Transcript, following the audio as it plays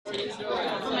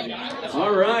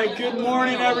All right, good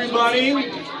morning, everybody.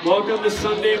 Welcome to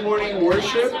Sunday morning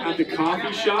worship at the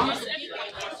coffee shop.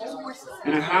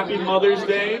 And a happy Mother's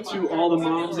Day to all the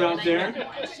moms out there.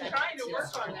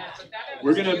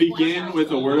 We're going to begin with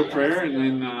a word of prayer and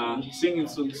then singing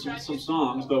some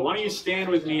songs. But why don't you stand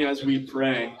with me as we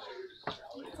pray?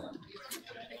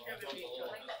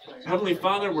 Heavenly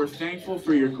Father, we're thankful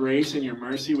for your grace and your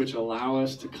mercy, which allow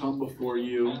us to come before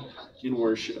you in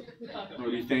worship.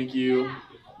 Lord, we thank you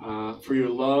for your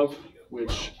love,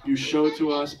 which you showed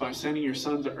to us by sending your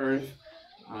Son to earth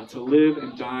to live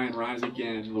and die and rise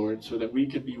again, Lord, so that we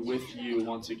could be with you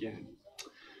once again.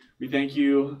 We thank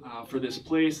you for this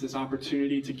place, this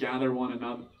opportunity to gather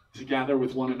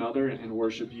with one another and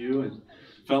worship you and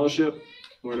fellowship.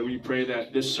 Lord, we pray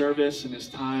that this service and this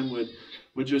time would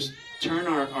just turn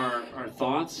our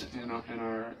thoughts and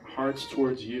our hearts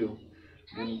towards you,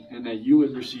 and that you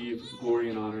would receive glory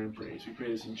and honor and praise. We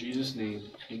pray this in Jesus' name.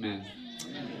 Amen.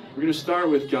 We're going to start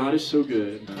with God is so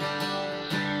good.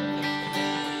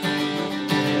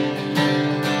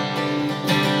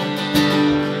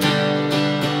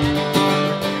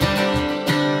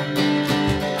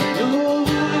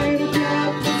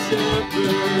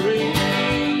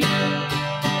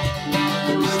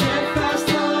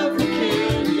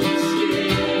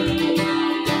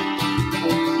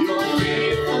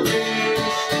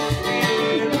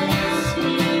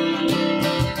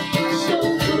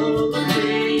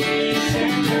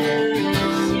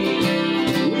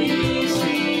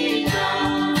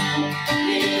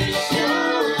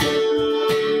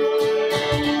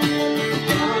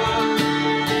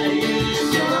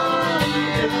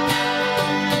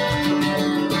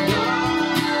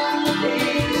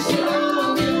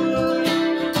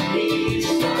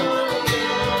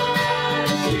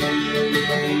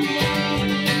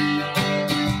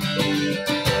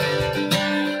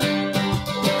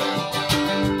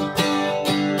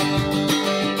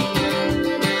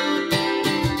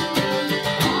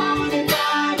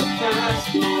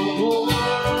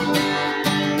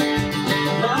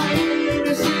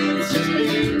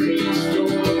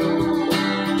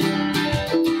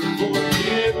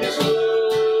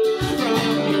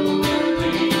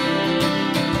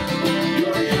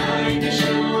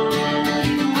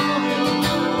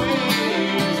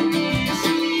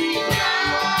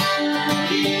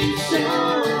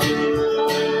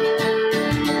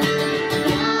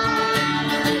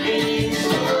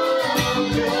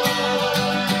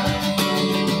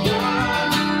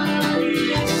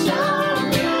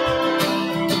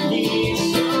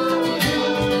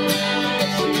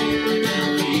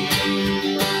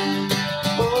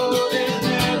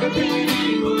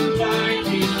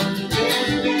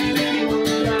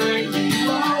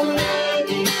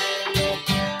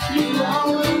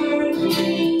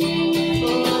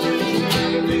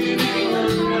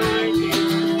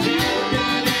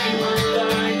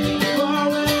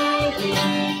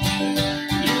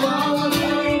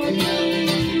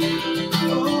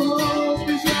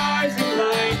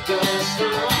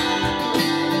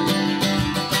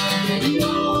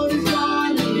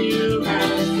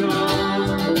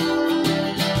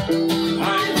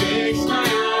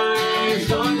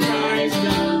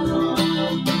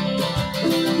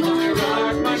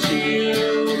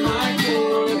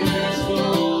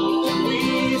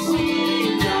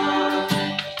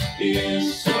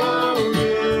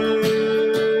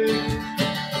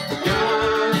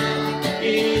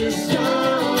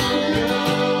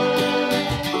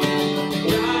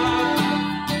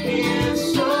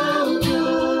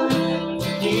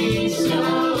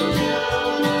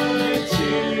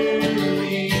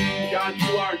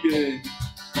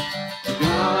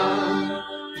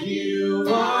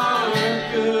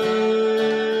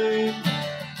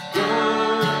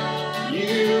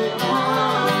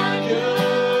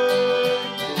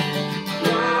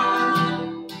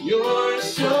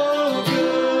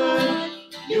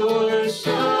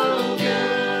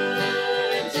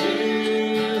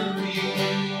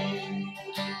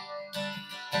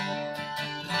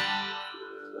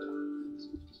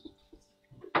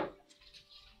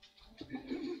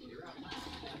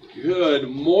 Good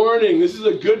morning. This is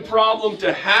a good problem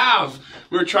to have.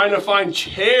 We're trying to find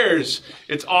chairs.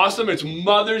 It's awesome. It's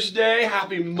Mother's Day.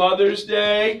 Happy Mother's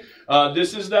Day.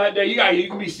 This is that day. You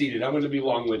can be seated. I'm going to be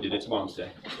long-winded. It's Mom's Day.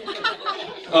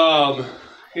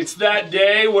 It's that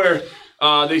day where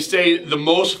they say the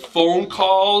most phone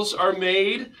calls are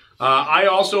made. I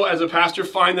also, as a pastor,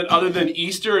 find that other than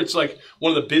Easter, it's like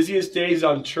one of the busiest days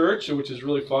on church, which is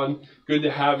really fun. Good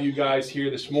to have you guys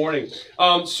here this morning.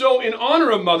 So in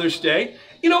honor of Mother's Day,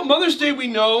 Mother's Day we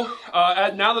know,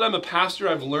 now that I'm a pastor,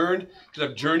 I've learned, because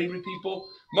I've journeyed with people,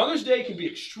 Mother's Day can be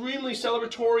extremely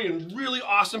celebratory and really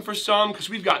awesome for some because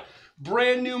we've got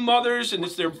brand new mothers and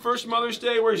it's their first Mother's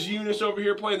Day. Where's Eunice over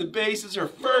here playing the bass? It's her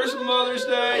first Mother's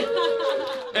Day.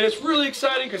 And it's really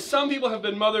exciting because some people have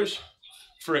been mothers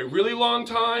for a really long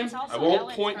time. I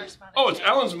won't point. Oh, it's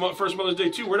Ellen's first Mother's Day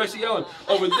too. Where did I see Ellen?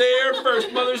 Over there,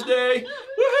 first Mother's Day.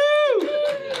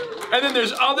 Woohoo! And then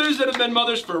there's others that have been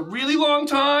mothers for a really long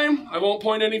time. I won't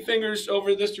point any fingers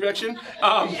over this direction.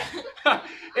 But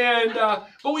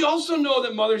we also know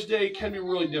that Mother's Day can be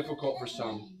really difficult for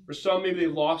some. For some, maybe they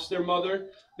lost their mother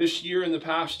this year, in the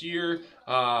past year.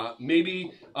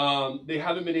 Maybe they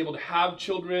haven't been able to have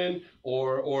children,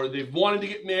 or they've wanted to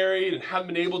get married and haven't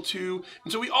been able to.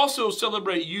 And so we also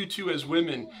celebrate you two as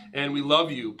women, and we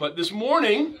love you. But this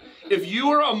morning, if you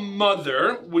are a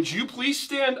mother, would you please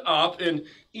stand up? And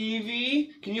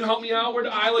Evie, can you help me out? Where'd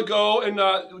Isla go? And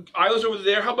Isla's over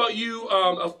there. How about you,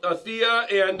 Thea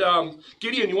and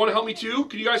Gideon? You want to help me too?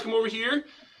 Can you guys come over here?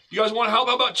 You guys want to help?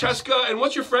 How about Cheska? And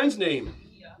what's your friend's name?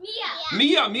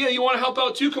 Mia. Mia, you want to help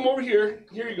out too? Come over here.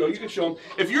 Here you go. You can show them.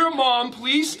 If you're a mom,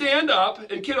 please stand up.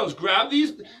 And kiddos, grab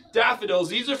these daffodils.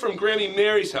 These are from Grammy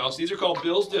Mary's house. These are called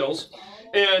Bill's Dills.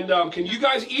 And can you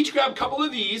guys each grab a couple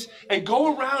of these and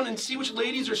go around and see which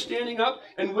ladies are standing up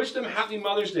and wish them Happy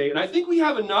Mother's Day. And I think we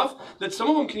have enough that some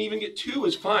of them can even get 2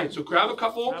 is fine. So grab a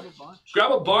couple.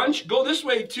 Grab a bunch. Go this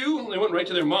way too. They went right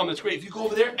to their mom. That's great. If you go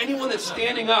over there, anyone that's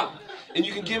standing up. And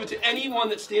you can give it to anyone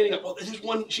that's standing up. Oh, there's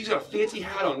one, she's got a fancy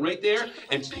hat on right there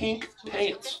and pink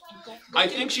pants. I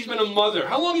think she's been a mother.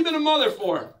 How long have you been a mother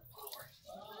for?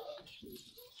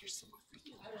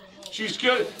 She's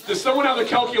good. Does someone have a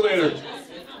calculator?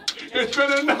 It's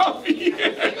been enough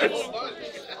years.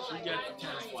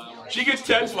 She gets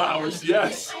 10 flowers.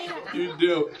 Yes, you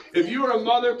do. If you are a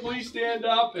mother, please stand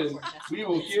up and we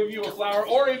will give you a flower.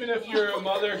 Or even if you're a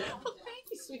mother.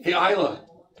 Hey, Isla,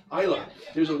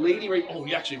 there's a lady right,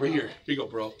 actually right here. Here you go,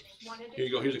 bro. Here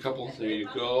you go, here's a couple. There you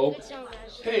go.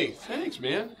 Hey, thanks,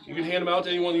 man. You can hand them out to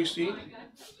anyone you see.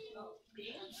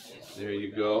 There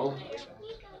you go.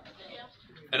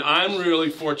 And I'm really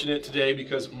fortunate today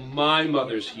because my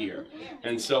mother's here.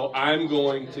 And so I'm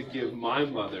going to give my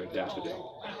mother a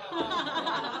daffodil.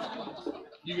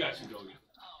 You guys can go again.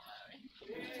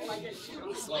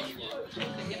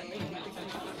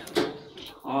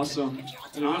 Awesome.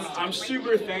 And I'm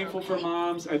super thankful for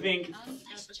moms. I think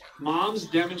moms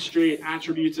demonstrate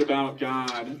attributes about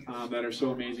God that are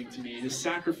so amazing to me. His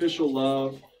sacrificial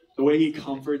love, the way he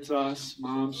comforts us.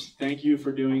 Moms, thank you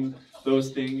for doing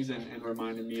those things and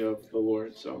reminding me of the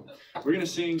Lord. So we're going to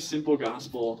sing Simple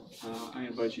Gospel. I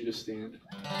invite you to stand.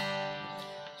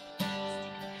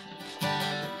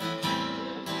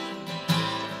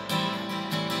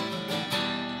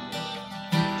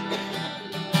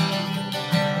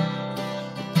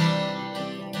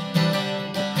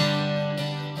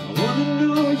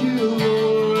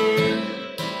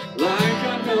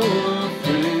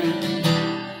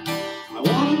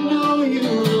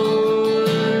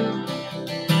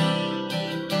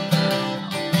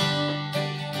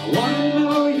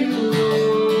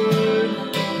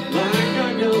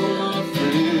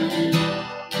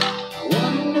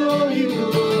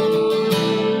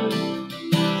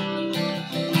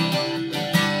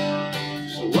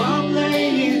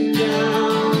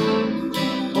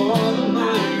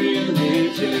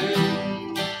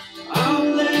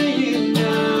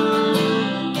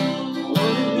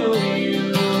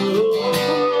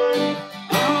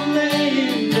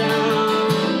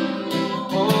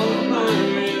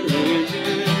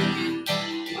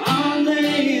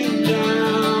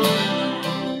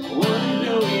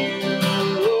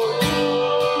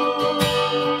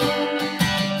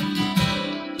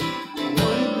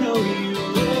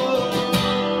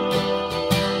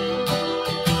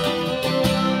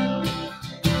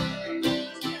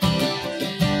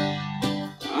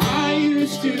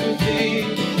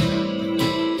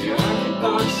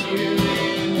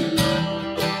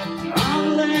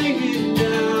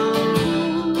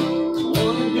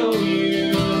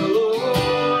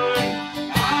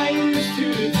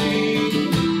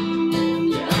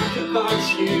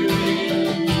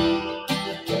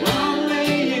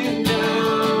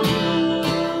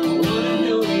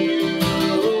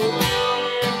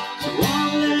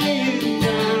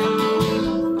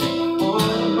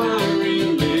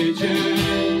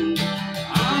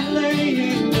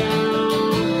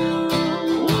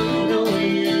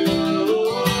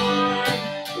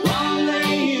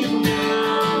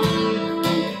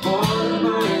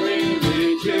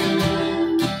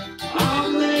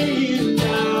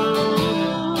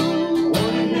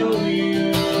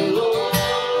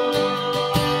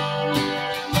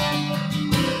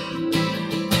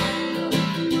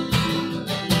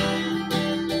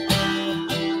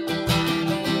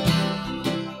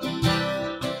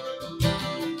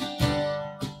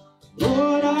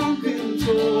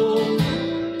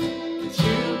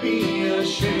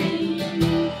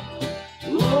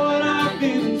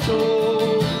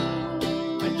 told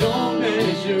I don't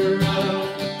measure up.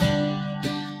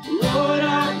 Lord,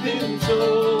 I've been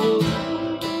told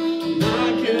I'm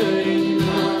not good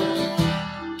enough,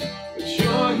 but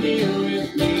you're here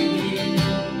with me.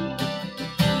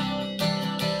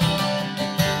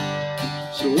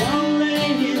 So I'm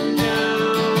laying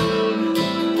down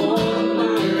all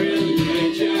my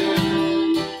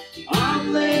religion.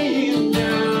 I'm laying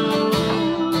down,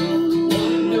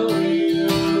 wanna know you,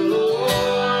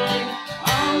 Lord.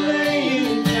 I'm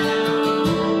laying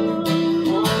down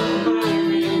all my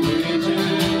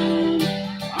religion.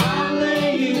 I'm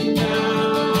laying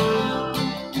down,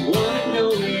 wanna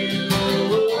know you,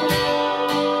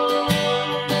 Lord.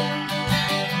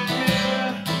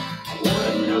 Yeah, I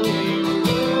wanna know you,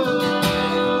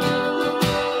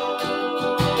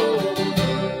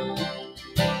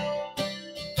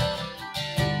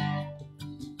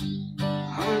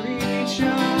 I reach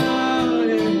out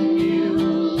and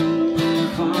you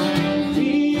find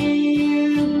me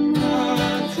in the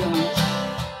dust.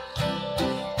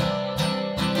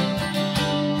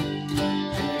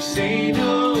 You say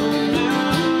no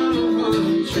amount of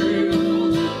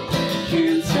untruth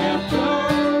can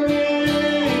separate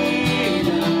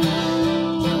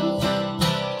us.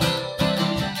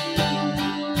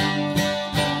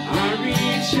 I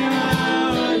reach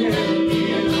out and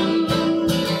you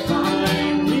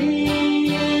find me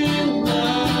in the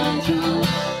dust.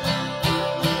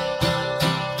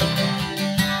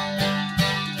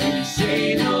 And you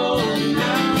say no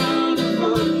amount of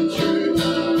untruth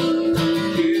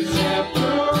can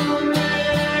separate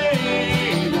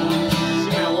us.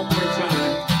 Sing that one more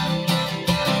time.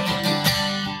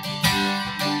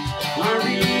 I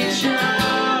reach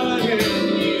out and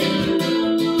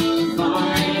you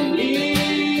find me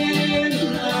in the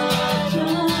dust.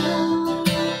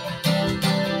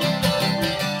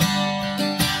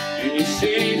 And you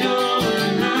say no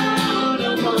amount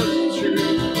of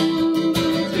untruth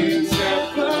can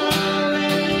separate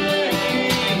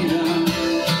us.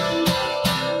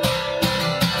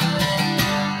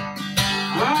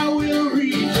 I will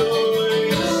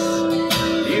rejoice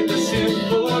in the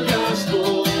simple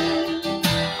gospel.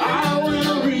 I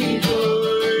will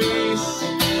rejoice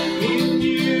in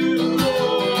you,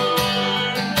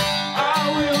 Lord. I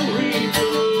will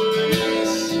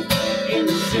rejoice in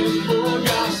the simple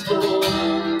gospel.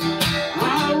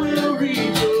 I will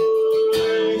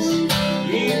rejoice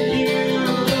in you,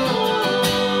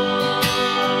 Lord.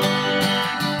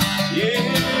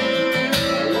 Yeah,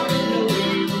 I wanna know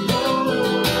you,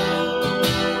 Lord.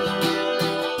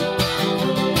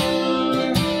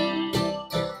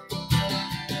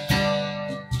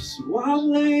 So I'm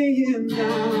laying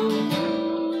down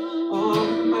all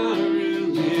my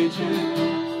religion.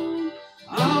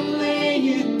 I'm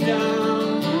laying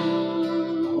down,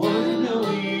 I wanna know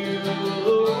you,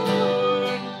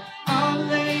 Lord. I'm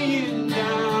laying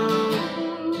down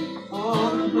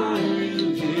all my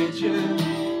religion.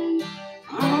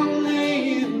 I'm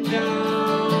laying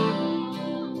down,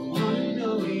 I wanna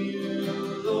know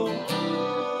you, Lord.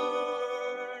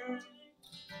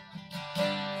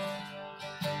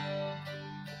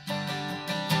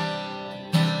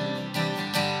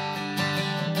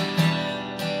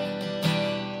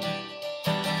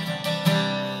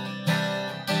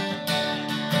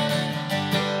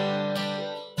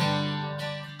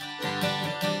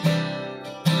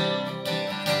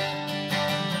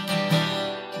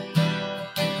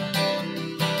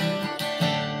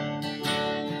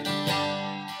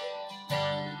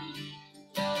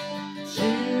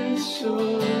 It's so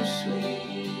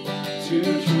sweet to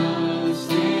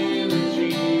trust in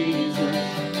Jesus,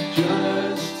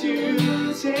 just to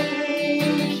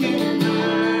take Him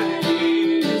at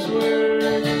His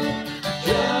word,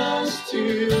 just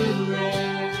to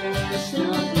rest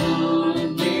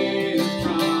upon His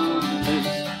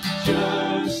promise,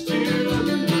 just to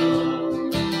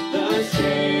know thus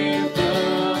saith the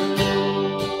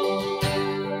Lord.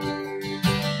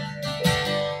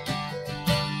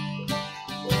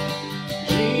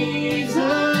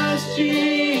 Jesus,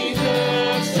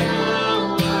 Jesus,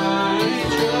 how I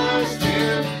trust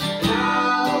Him,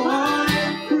 how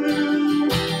I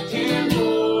prove Him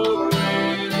more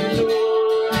and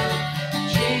more.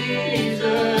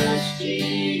 Jesus,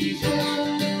 Jesus,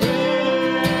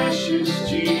 precious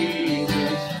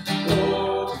Jesus,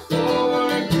 oh, for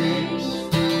grace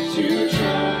to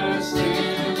trust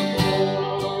Him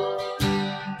more.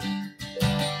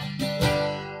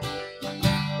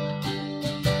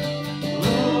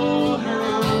 Oh, how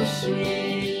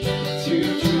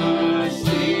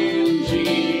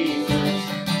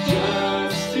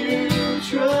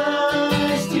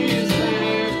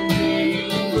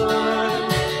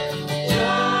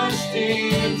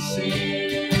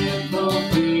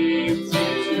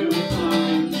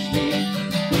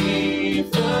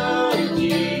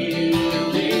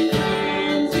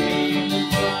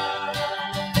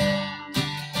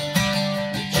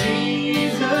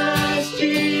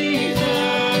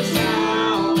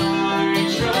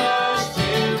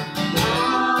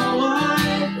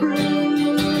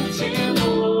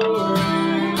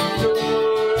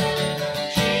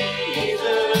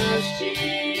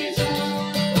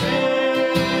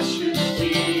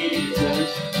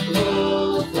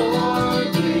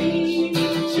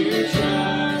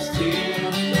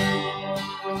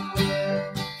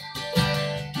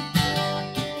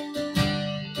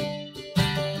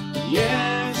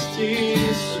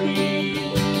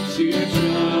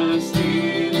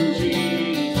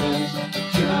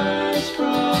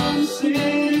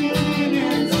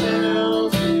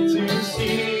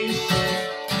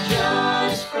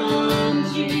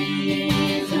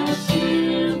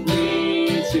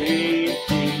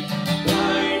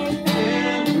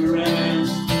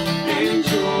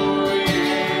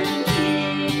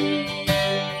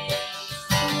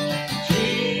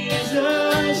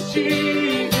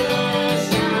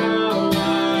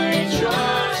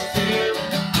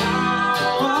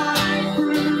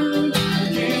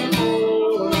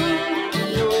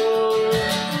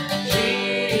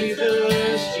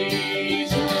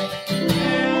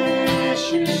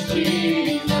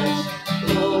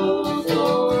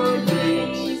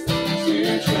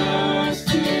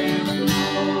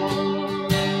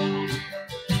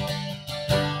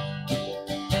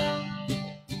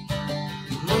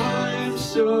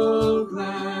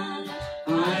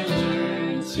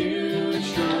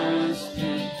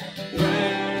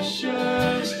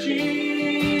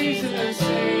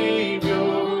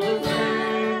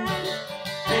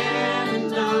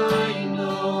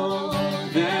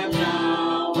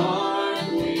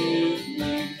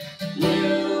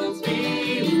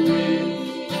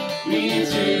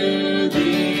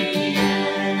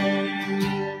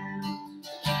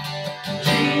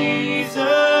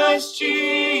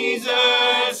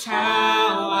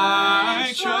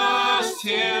trust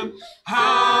him,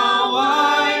 how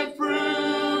I've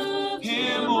proved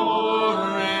him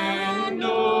o'er and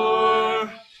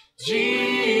o'er.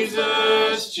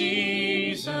 Jesus,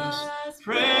 Jesus,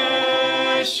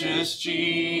 precious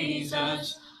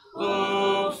Jesus,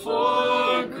 oh,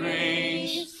 for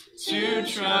grace to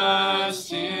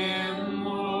trust him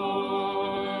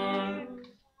more.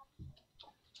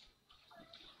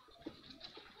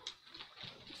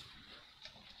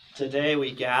 Today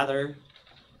we gather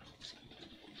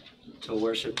to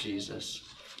worship Jesus.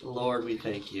 Lord, we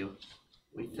thank you.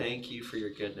 We thank you for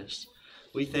your goodness.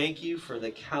 We thank you for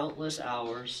the countless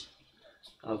hours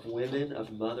of women,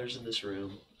 of mothers in this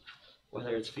room,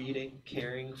 whether it's feeding,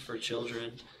 caring for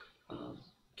children,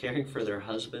 caring for their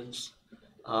husbands.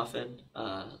 Often,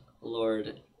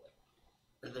 Lord,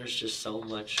 there's just so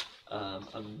much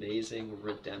amazing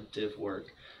redemptive work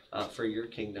for your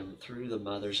kingdom through the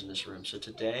mothers in this room. So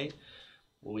today,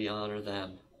 we honor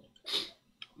them.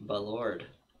 But Lord,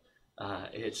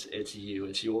 it's you,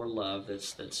 it's your love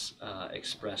that's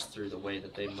expressed through the way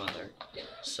that they mother.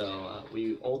 So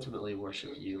we ultimately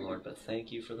worship you, Lord, but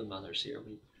thank you for the mothers here.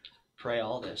 We pray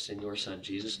all this in your Son,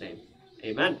 Jesus' name.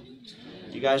 Amen.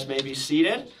 You guys may be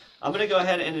seated. I'm going to go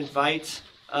ahead and invite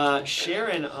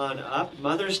Sharon on up.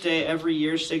 Mother's Day every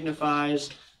year signifies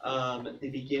the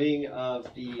beginning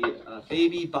of the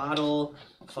baby bottle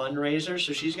fundraiser.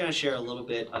 So she's going to share a little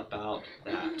bit about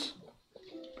that.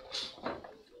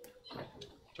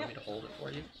 Do you want me to hold it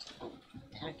for you?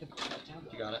 I can put that down.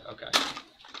 You got it? Okay.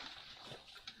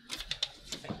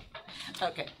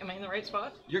 Okay, am I in the right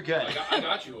spot? You're good. I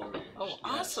got you over here. Oh,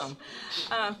 awesome.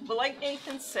 Well, like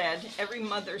Nathan said, every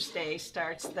Mother's Day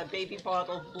starts the Baby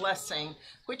Bottle Blessing,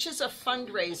 which is a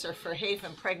fundraiser for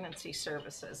Haven Pregnancy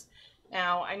Services.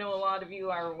 Now, I know a lot of you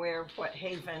are aware of what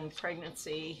Haven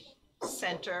Pregnancy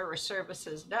Center or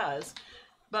Services does,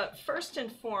 but first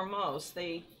and foremost,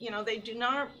 they do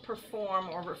not perform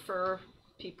or refer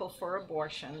people for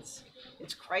abortions.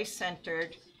 It's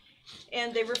Christ-centered.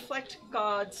 And they reflect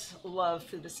God's love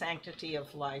through the sanctity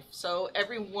of life. So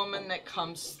every woman that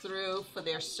comes through for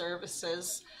their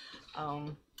services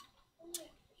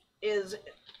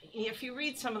if you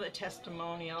read some of the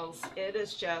testimonials, it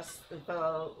is just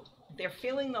they're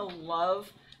feeling the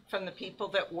love from the people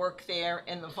that work there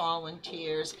and the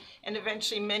volunteers. And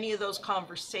eventually many of those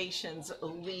conversations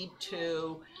lead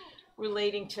to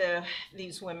relating to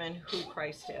these women who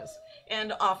Christ is.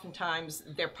 And oftentimes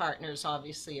their partners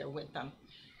obviously are with them.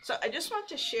 So I just want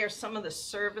to share some of the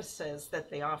services that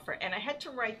they offer, and I had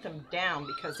to write them down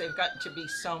because they've gotten to be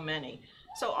so many.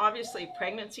 So obviously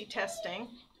pregnancy testing,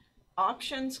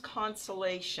 options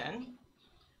consolation,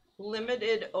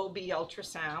 limited OB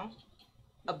ultrasound,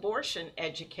 abortion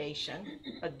education,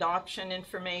 adoption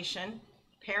information,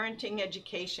 parenting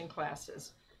education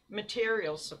classes,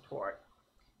 material support,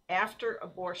 after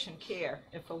abortion care.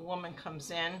 If a woman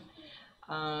comes in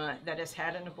that has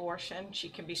had an abortion, she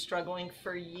can be struggling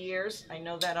for years. I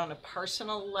know that on a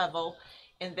personal level,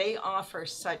 and they offer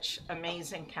such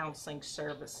amazing counseling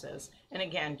services. And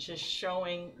again, just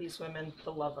showing these women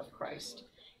the love of Christ.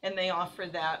 And they offer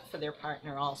that for their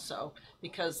partner also,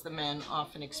 because the men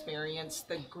often experience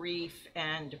the grief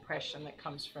and depression that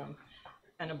comes from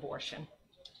an abortion.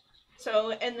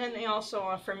 So, and then they also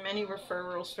offer many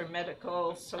referrals for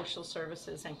medical, social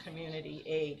services, and community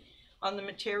aid. On the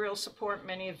material support,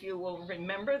 many of you will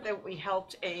remember that we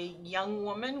helped a young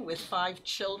woman with 5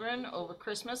 children over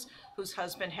Christmas whose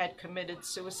husband had committed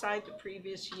suicide the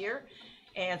previous year.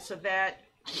 And so that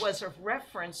was a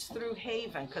reference through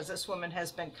Haven, because this woman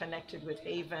has been connected with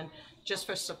Haven just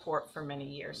for support for many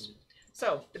years.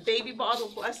 So the Baby Bottle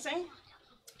Blessing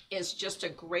is just a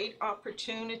great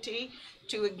opportunity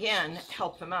to, again,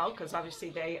 help them out, because obviously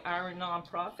they are a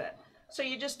nonprofit. So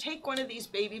you just take one of these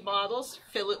baby bottles,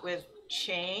 fill it with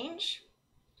change,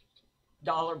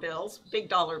 dollar bills, big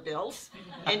dollar bills,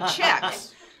 and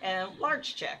checks, and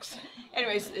large checks.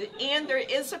 Anyways, and there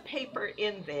is a paper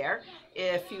in there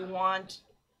if you want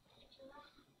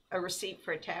a receipt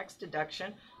for a tax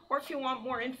deduction, or if you want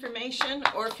more information,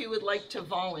 or if you would like to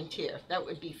volunteer. That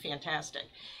would be fantastic.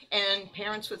 And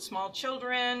parents with small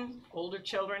children, older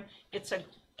children, it's a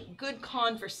good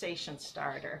conversation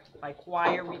starter. Like,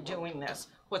 why are we doing this?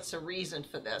 What's the reason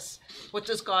for this? What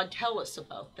does God tell us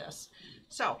about this?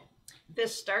 So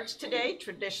this starts today.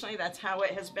 Traditionally, that's how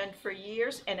it has been for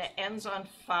years, and it ends on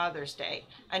Father's Day.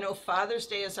 I know Father's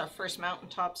Day is our first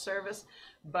mountaintop service,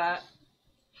 but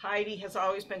Heidi has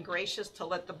always been gracious to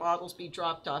let the bottles be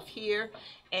dropped off here.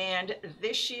 And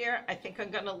this year, I think I'm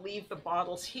going to leave the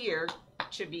bottles here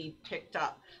that should be picked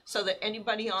up. So that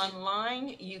anybody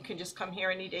online, you can just come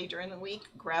here any day during the week,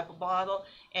 grab a bottle,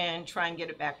 and try and get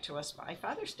it back to us by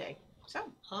Father's Day. So,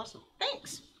 Awesome.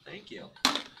 thanks. Thank you.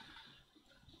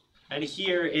 And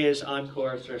here is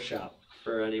Encore Thrift Shop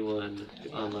for anyone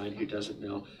online who doesn't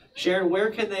know. Sharon, where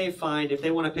can they find, if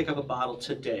they want to pick up a bottle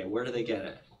today, where do they get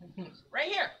it?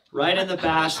 Right here. Right in the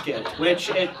basket, which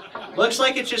it looks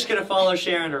like it's just going to follow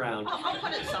Sharon around. I'll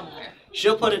put it somewhere.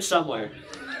 She'll put it somewhere.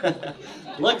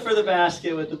 Look for the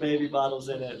basket with the baby bottles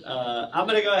in it. I'm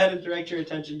going to go ahead and direct your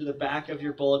attention to the back of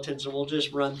your bulletins, and we'll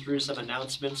just run through some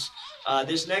announcements.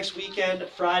 This next weekend,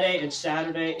 Friday and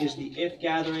Saturday, is the IF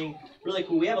Gathering. Really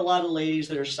cool. We have a lot of ladies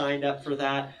that are signed up for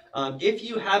that. If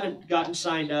you haven't gotten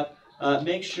signed up,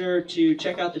 make sure to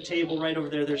check out the table right over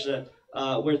there. There's a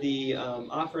where the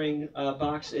offering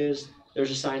box is. There's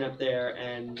a sign up there,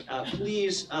 and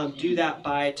please do that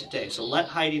by today. So let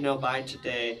Heidi know by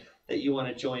today that you want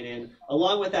to join in.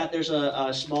 Along with that, there's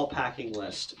a small packing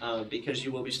list because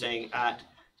you will be staying at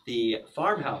the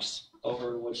farmhouse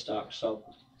over in Woodstock. So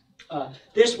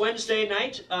this Wednesday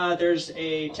night, there's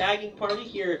a tagging party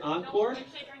here at Encore.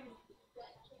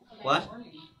 What?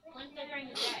 Wednesday during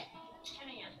the day, 10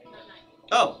 a.m. not night.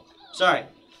 Oh, sorry.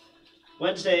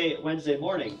 Wednesday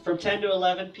morning from 10 to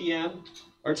 11 p.m.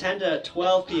 or 10 to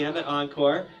 12 p.m. at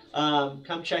Encore.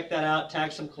 Come check that out.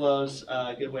 Tag some clothes.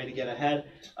 Good way to get ahead.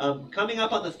 Coming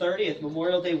up on the 30th,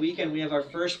 Memorial Day weekend, we have our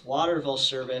first Waterville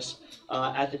service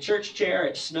at the church chair.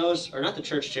 It snows, or not the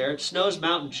church chair, it Snows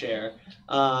Mountain Chair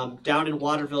down in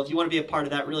Waterville. If you want to be a part of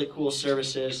that, really cool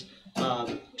services,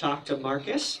 talk to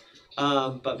Marcus.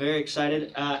 But very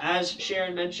excited. As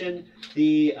Sharon mentioned,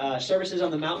 the services on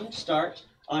the mountain start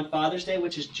on Father's Day,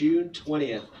 which is June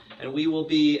 20th. And we will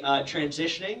be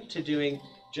transitioning to doing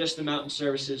just the mountain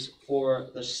services for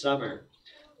the summer.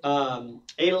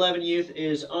 811 Youth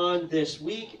is on this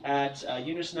week at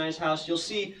Eunice and I's house. You'll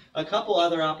see a couple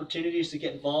other opportunities to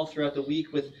get involved throughout the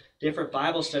week with different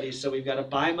Bible studies. So we've got a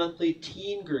bi-monthly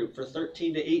teen group for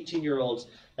 13 to 18-year-olds.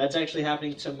 That's actually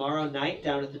happening tomorrow night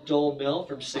down at the Dole Mill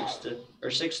from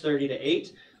 6:30 to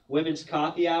 8. Women's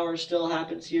coffee hour still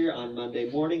happens here on Monday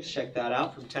mornings. Check that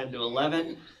out from 10 to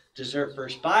 11. Dessert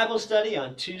First Bible Study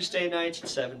on Tuesday nights at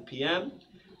 7 p.m.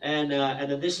 And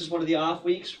then this is one of the off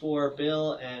weeks for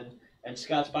Bill and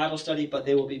Scott's Bible Study, but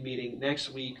they will be meeting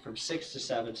next week from 6 to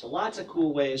 7. So lots of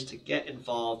cool ways to get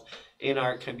involved in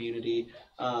our community.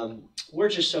 We're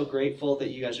just so grateful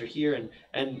that you guys are here.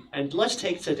 And let's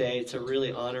take today to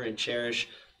really honor and cherish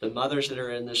the mothers that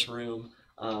are in this room.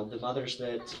 The mothers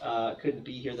that couldn't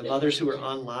be here, the mothers who are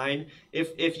online.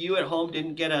 If you at home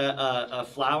didn't get a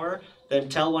flower, then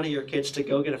tell one of your kids to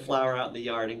go get a flower out in the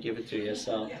yard and give it to you.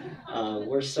 So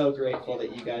we're so grateful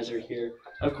that you guys are here.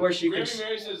 Of course, you can. Grammy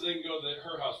Mary says they can go to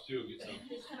her house too and get some.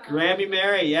 Grammy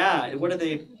Mary, yeah. What are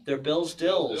they? They're Bill's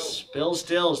Dills. Bill's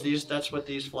Dills. That's what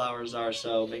these flowers are.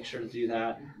 So make sure to do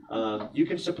that. You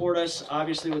can support us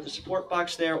obviously with the support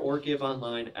box there, or give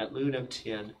online at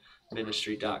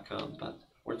loonmtnministry.com. But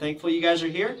we're thankful you guys are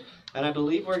here, and I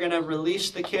believe we're going to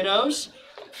release the kiddos.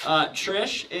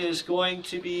 Trish is going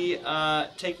to be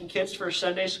taking kids for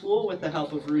Sunday school with the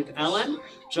help of Ruth Ellen.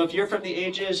 So if you're from the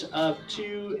ages of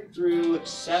 2 through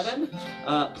 7,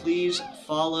 please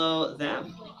follow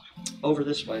them over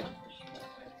this way.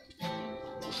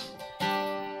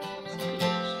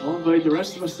 I'll invite the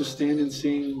rest of us to stand and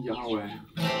sing Yahweh.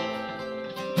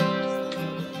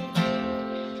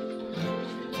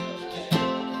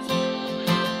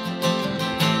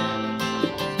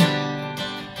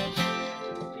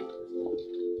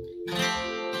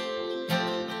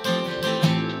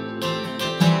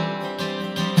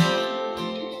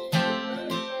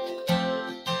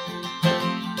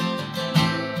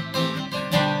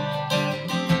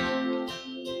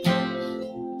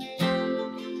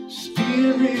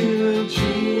 Spirit of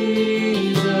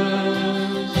Jesus,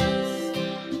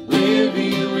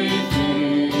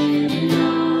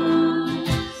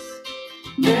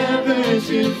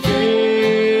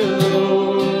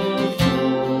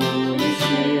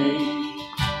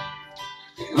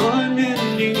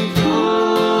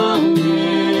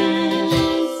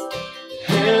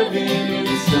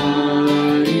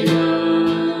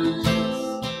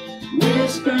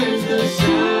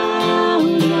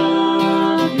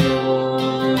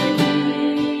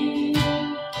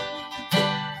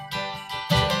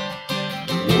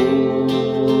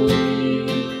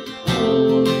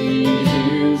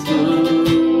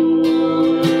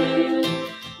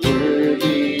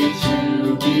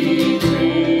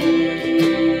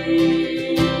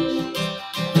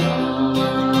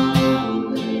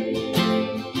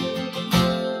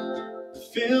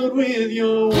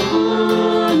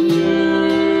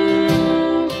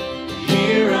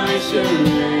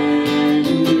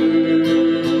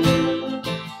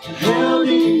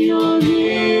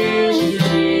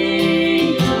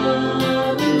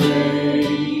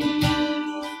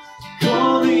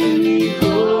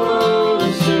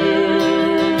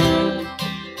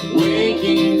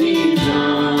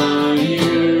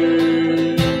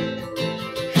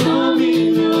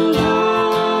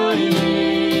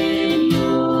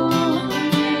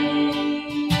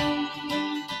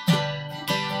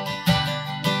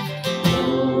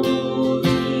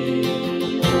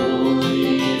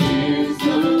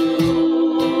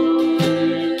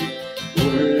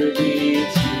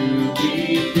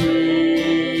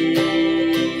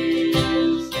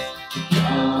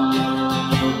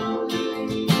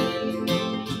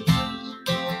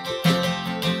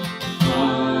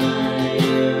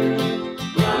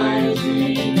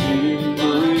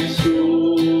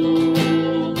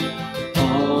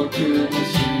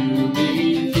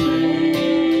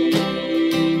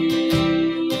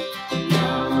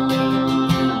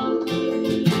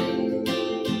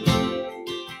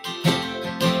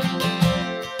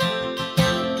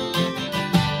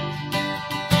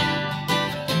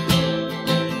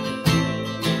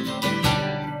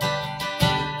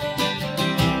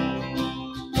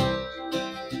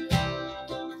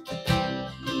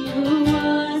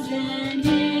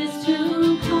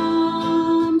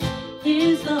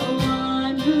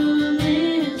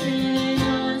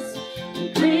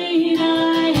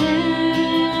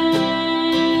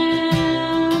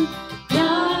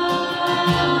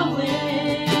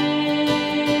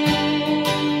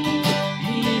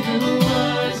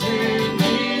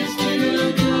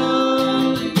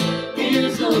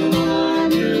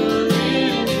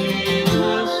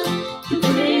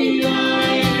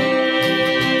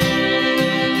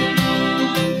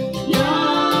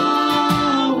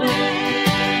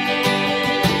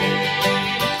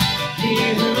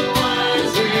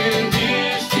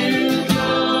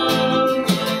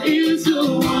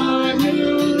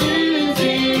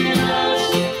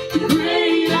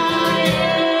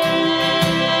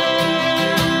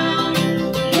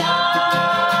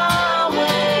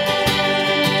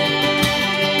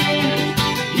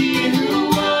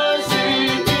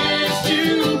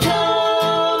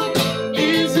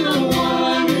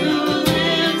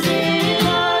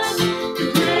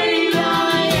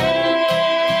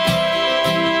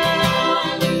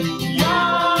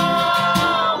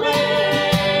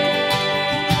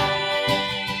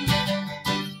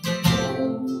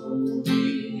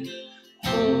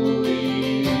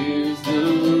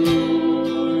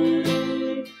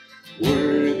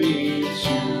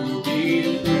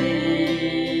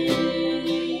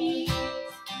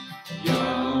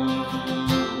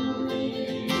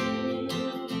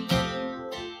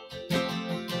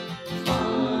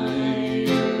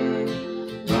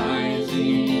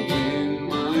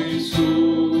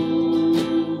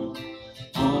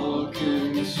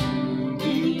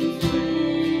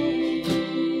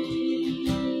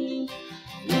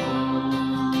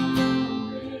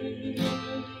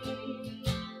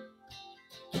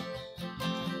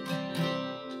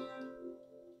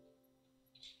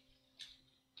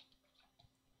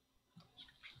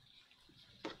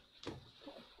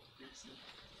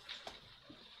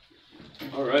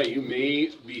 All right, you may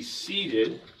be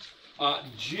seated.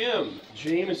 Jim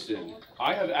Jameson,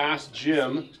 I have asked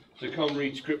Jim to come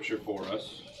read scripture for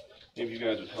us. Maybe you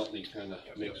guys would help me kind of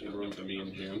make some room for me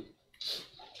and Jim.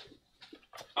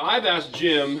 I've asked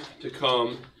Jim to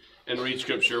come and read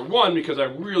scripture. One, because I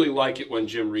really like it when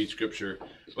Jim reads scripture.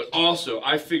 But also,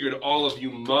 I figured all of you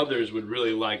mothers would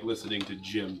really like listening to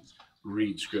Jim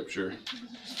read scripture.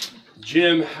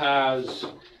 Jim has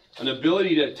an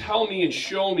ability to tell me and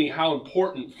show me how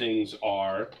important things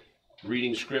are.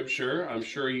 Reading scripture, I'm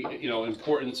sure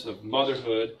importance of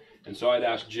motherhood. And so I'd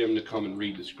ask Jim to come and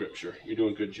read the scripture. You're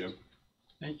doing good, Jim.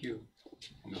 Thank you.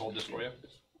 Can I hold this for you?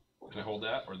 Can I hold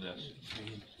that or this?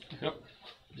 Yep.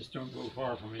 Just don't go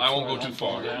far from me. I won't go too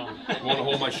far. You want to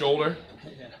hold my shoulder?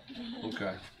 Yeah.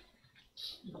 Okay.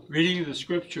 Reading the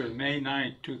scripture, May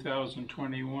 9th,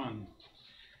 2021.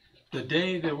 The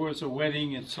day there was a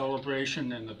wedding and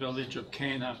celebration in the village of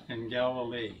Cana in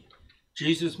Galilee.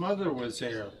 Jesus' mother was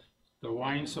there. The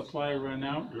wine supply ran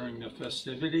out during the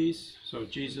festivities, so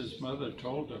Jesus' mother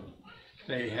told him,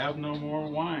 "They have no more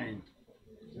wine."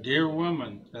 "Dear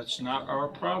woman, that's not our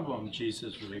problem,"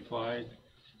 Jesus replied.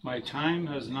 "My time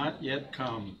has not yet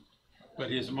come."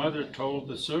 But his mother told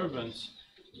the servants,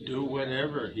 "Do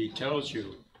whatever he tells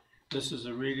you." This is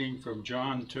a reading from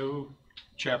John 2,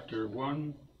 chapter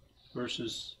 1,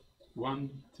 verses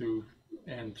 1 through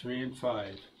 3 and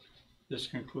 5. This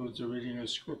concludes the reading of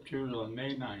scripture on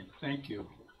May 9th. Thank you.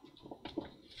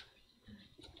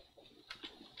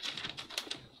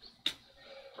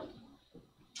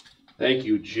 Thank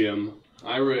you, Jim.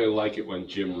 I really like it when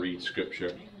Jim reads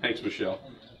scripture. Thanks, Michelle.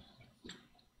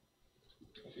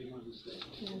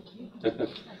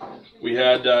 We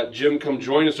had Jim come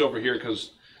join us over here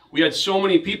because we had so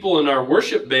many people in our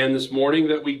worship band this morning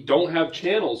that we don't have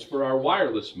channels for our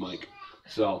wireless mic.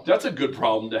 So that's a good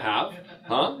problem to have,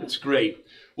 huh? It's great.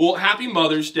 Well, happy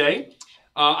Mother's Day.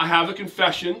 I have a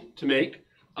confession to make.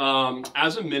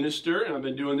 As a minister, and I've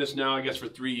been doing this now, I guess, for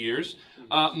 3 years,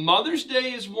 Mother's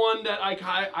Day is one that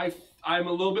I'm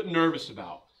a little bit nervous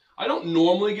about. I don't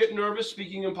normally get nervous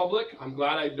speaking in public. I'm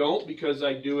glad I don't because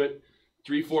I do it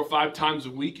 3, 4, 5 times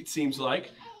a week, it seems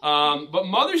like. But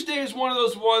Mother's Day is one of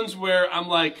those ones where I'm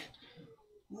like,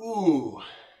 ooh,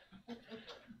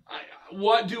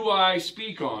 what do I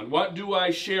speak on? What do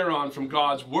I share on from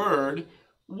God's Word?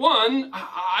 One,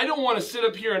 I don't want to sit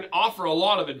up here and offer a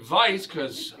lot of advice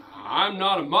because I'm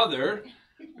not a mother,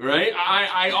 right?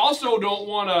 I also don't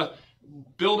want to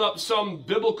build up some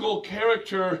biblical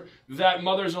character that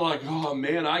mothers are like, oh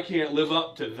man, I can't live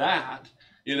up to that.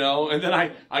 You know, and then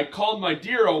I called my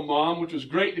dear old mom, which was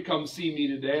great to come see me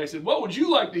today. I said, what would you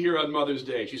like to hear on Mother's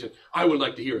Day? She said, I would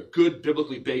like to hear a good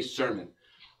biblically based sermon.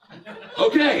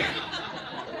 Okay.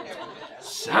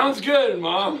 Sounds good,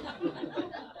 Mom.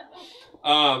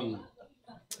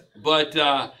 But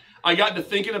I got to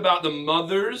thinking about the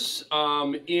mothers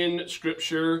in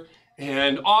Scripture.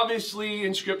 And obviously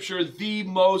in Scripture, the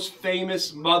most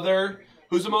famous mother.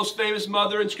 Who's the most famous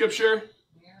mother in Scripture?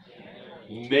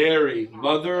 Mary,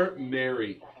 Mother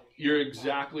Mary. You're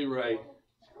exactly right.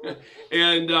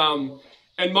 And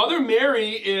Mother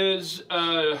Mary is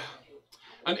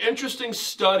an interesting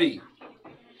study,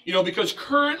 you know, because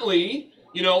currently,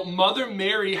 you know, Mother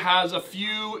Mary has a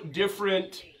few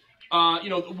different,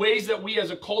 ways that we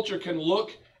as a culture can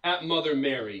look at Mother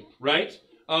Mary, right?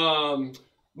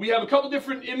 We have a couple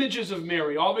different images of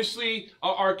Mary. Obviously,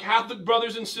 our Catholic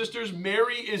brothers and sisters,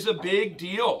 Mary is a big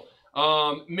deal.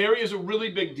 Mary is a really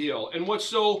big deal. And what's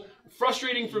so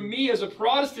frustrating for me as a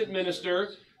Protestant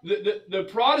minister, the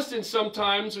Protestant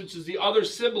sometimes, which is the other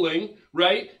sibling,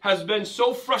 right, has been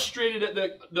so frustrated at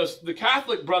the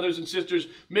Catholic brothers and sisters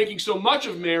making so much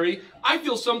of Mary. I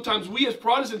feel sometimes we as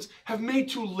Protestants have made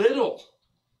too little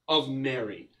of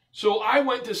Mary. So I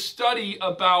went to study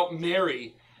about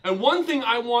Mary. And one thing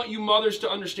I want you mothers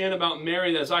to understand about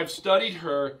Mary as I've studied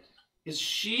her is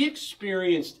she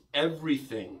experienced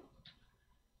everything.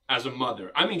 As a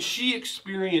mother. I mean, she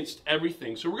experienced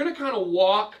everything. So we're going to kind of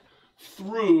walk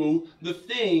through the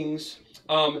things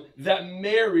that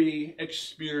Mary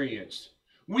experienced.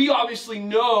 We obviously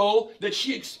know that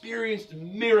she experienced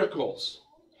miracles,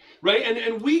 right?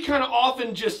 And we kind of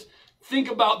often just think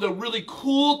about the really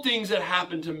cool things that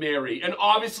happened to Mary. And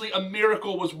obviously a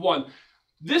miracle was one.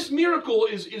 This miracle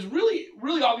is really,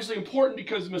 really obviously important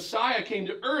because Messiah came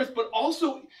to earth, but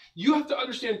also you have to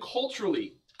understand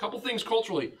culturally, a couple things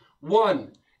culturally.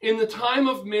 One, in the time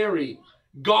of Mary,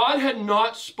 God had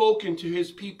not spoken to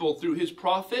his people through his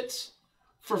prophets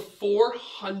for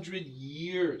 400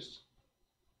 years.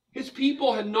 His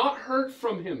people had not heard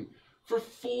from him for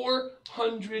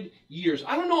 400 years.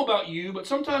 I don't know about you, but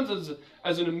sometimes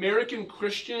as an American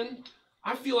Christian,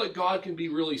 I feel like God can be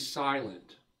really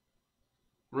silent.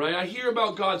 Right? I hear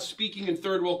about God speaking in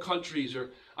third world countries,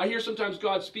 or I hear sometimes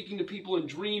God speaking to people in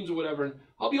dreams or whatever. And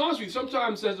I'll be honest with you,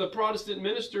 sometimes as a Protestant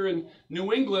minister in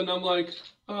New England, I'm like,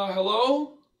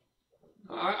 hello?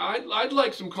 I'd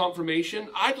like some confirmation.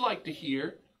 I'd like to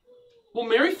hear. Well,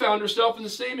 Mary found herself in the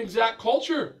same exact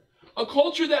culture. A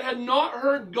culture that had not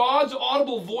heard God's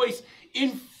audible voice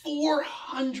in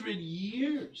 400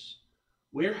 years.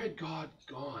 Where had God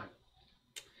gone?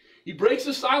 He breaks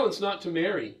the silence not to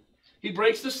Mary. He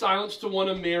breaks the silence to one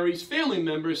of Mary's family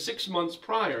members 6 months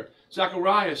prior,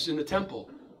 Zacharias in the temple,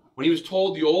 when he was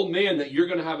told the old man that you're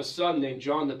going to have a son named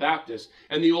John the Baptist.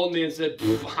 And the old man said,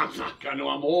 I'm not going to,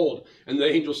 I'm old. And the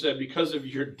angel said, because of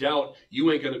your doubt,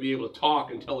 you ain't going to be able to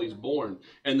talk until he's born.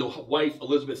 And the wife,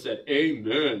 Elizabeth, said,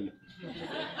 amen.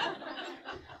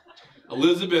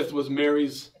 Elizabeth was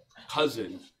Mary's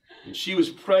cousin. And she was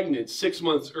pregnant 6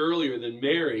 months earlier than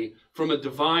Mary from a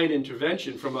divine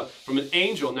intervention, from an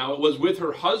angel. Now, it was with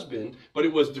her husband, but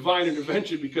it was divine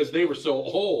intervention because they were so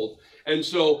old. And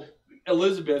so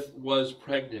Elizabeth was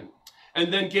pregnant.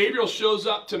 And then Gabriel shows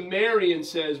up to Mary and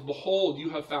says, behold, you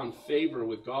have found favor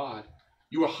with God.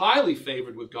 You are highly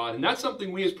favored with God. And that's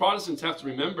something we as Protestants have to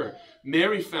remember.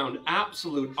 Mary found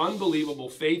absolute, unbelievable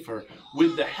favor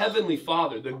with the Heavenly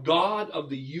Father. The God of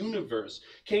the universe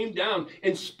came down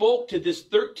and spoke to this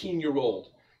 13-year-old.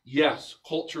 Yes,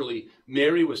 culturally,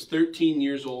 Mary was 13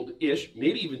 years old-ish,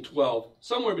 maybe even 12,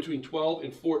 somewhere between 12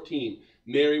 and 14.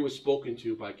 Mary was spoken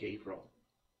to by Gabriel,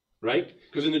 right?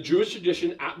 Because in the Jewish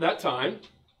tradition at that time,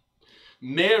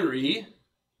 Mary,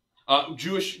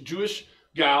 Jewish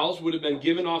gals would have been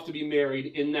given off to be married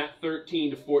in that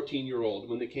 13 to 14-year-old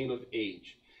when they came of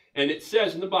age. And it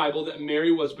says in the Bible that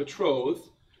Mary was betrothed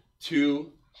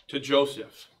to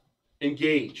Joseph.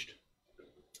 Engaged.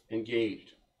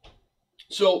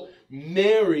 So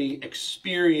Mary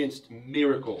experienced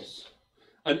miracles.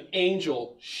 An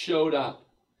angel showed up.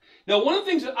 Now, one of the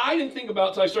things that I didn't think about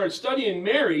until I started studying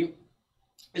Mary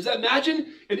is that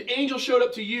imagine an angel showed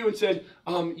up to you and said,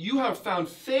 you have found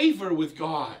favor with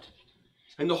God.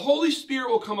 And the Holy Spirit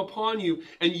will come upon you,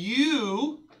 and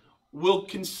you will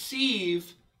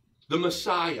conceive the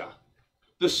Messiah,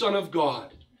 the Son of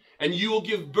God. And you will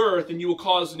give birth, and you will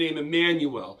call his name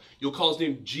Emmanuel. You'll call his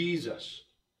name Jesus.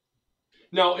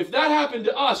 Now, if that happened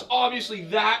to us, obviously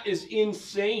that is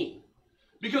insane.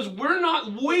 Because we're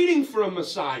not waiting for a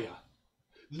Messiah.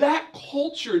 That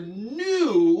culture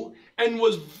knew and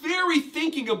was very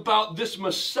thinking about this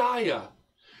Messiah.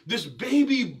 This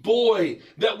baby boy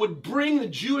that would bring the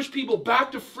Jewish people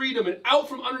back to freedom and out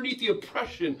from underneath the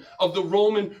oppression of the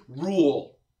Roman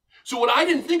rule. So what I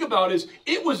didn't think about is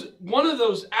it was one of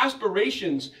those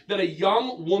aspirations that a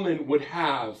young woman would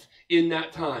have in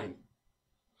that time.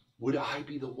 Would I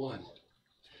be the one?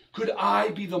 Could I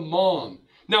be the mom?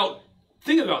 Now,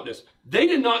 think about this. They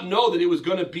did not know that it was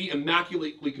going to be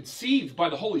immaculately conceived by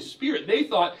the Holy Spirit. They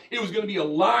thought it was going to be a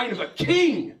line of a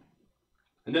king.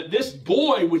 And that this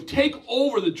boy would take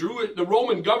over the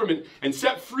Roman government and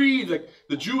set free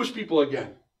the Jewish people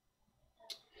again.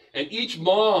 And each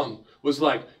mom was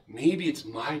like, maybe it's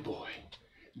my boy.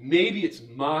 Maybe it's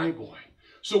my boy.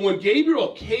 So when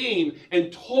Gabriel came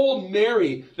and told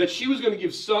Mary that she was going to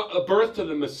give birth to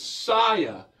the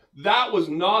Messiah, that was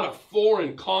not a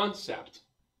foreign concept.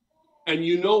 And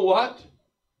you know what?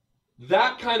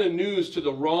 That kind of news to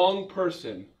the wrong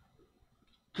person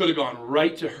could have gone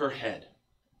right to her head.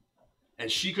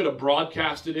 And she could have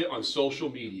broadcasted it on social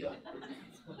media.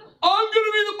 I'm going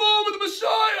to be the mom of the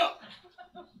Messiah.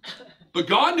 But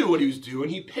God knew what he was doing.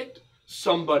 He picked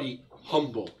somebody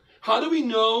humble. How do we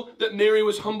know that Mary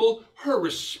was humble? Her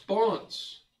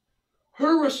response.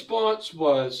 Her response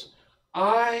was,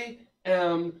 I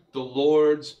am the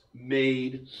Lord's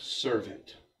maid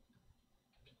servant.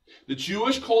 The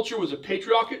Jewish culture was a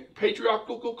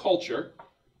patriarchal culture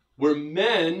where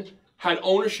men had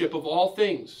ownership of all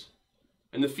things.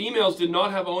 And the females did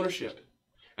not have ownership.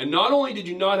 And not only did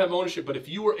you not have ownership, but if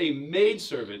you were a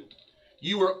maidservant,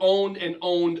 you were owned and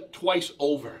owned twice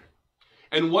over.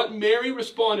 And what Mary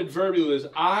responded verbally was,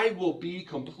 I will be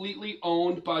completely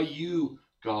owned by you,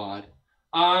 God.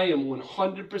 I am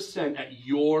 100% at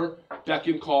your beck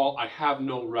and call. I have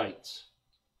no rights.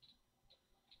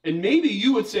 And maybe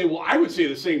you would say, well, I would say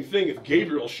the same thing if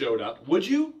Gabriel showed up. Would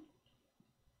you?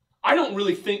 I don't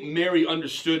really think Mary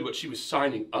understood what she was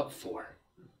signing up for.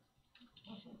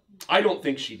 I don't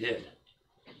think she did.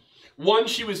 One,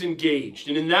 she was engaged.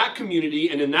 And in that community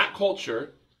and in that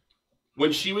culture,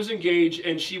 when she was engaged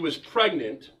and she was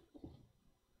pregnant,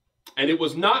 and it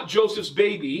was not Joseph's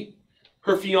baby,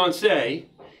 her fiancé,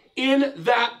 in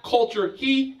that culture,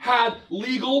 he had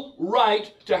legal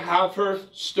right to have her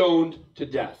stoned to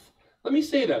death. Let me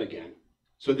say that again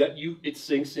so that it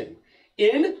sinks in.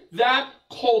 In that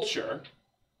culture,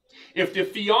 if the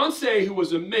fiancé, who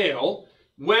was a male,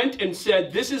 went and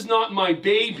said, "This is not my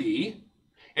baby,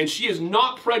 and she is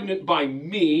not pregnant by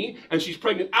me, and she's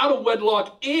pregnant out of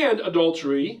wedlock and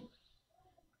adultery,"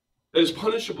 that is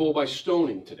punishable by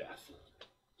stoning to death.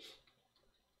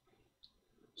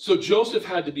 So Joseph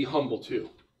had to be humble too.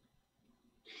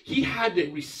 He had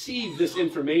to receive this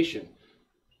information,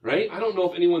 right? I don't know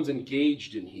if anyone's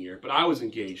engaged in here, but I was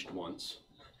engaged once.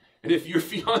 And if your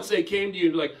fiance came to you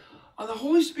and like, "Oh, the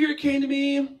Holy Spirit came to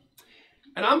me, and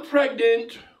I'm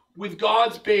pregnant with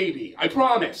God's baby, I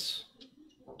promise."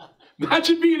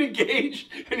 Imagine being engaged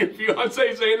and your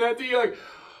fiance saying that to you, like,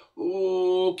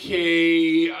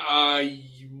 "Okay,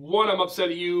 one, I'm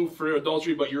upset at you for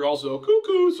adultery, but you're also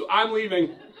cuckoo, so I'm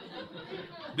leaving.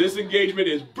 This engagement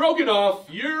is broken off.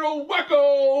 You're a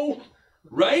wacko,"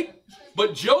 right?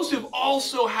 But Joseph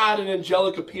also had an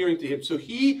angelic appearing to him, so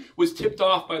he was tipped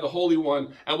off by the Holy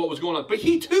One at what was going on. But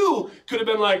he too could have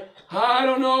been like, "I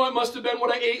don't know, it must have been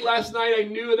what I ate last night. I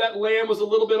knew that lamb was a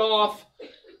little bit off.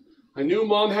 I knew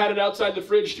Mom had it outside the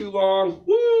fridge too long.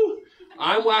 Woo!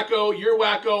 I'm wacko, you're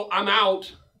wacko, I'm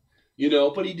out." You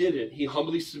know, but he didn't. He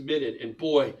humbly submitted. And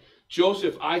boy,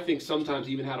 Joseph, I think sometimes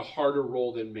even had a harder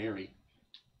role than Mary.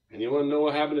 Anyone know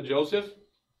what happened to Joseph?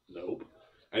 Nope.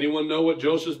 Anyone know what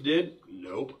Joseph did?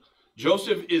 Nope.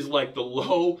 Joseph is like the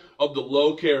low of the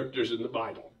low characters in the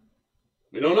Bible.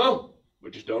 We don't know. We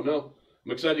just don't know.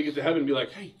 I'm excited to get to heaven and be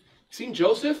like, "Hey, seen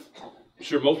Joseph?" I'm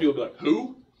sure most people will be like,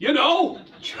 "Who? You know,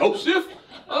 Joseph?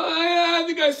 I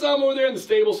think I saw him over there in the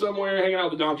stable somewhere hanging out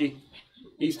with the donkey.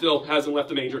 He still hasn't left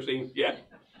the manger scene yet.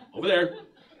 Over there.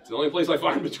 It's the only place I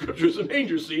find in Scripture is a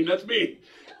manger scene. That's me."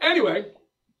 Anyway,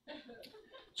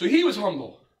 so he was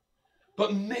humble.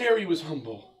 But Mary was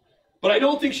humble. But I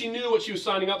don't think she knew what she was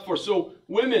signing up for. So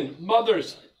women,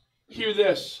 mothers, hear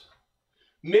this.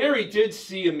 Mary did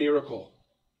see a miracle.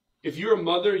 If you're a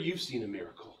mother, you've seen a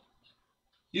miracle.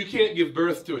 You can't give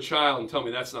birth to a child and tell me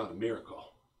that's not a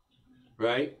miracle.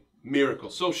 Right? Miracle.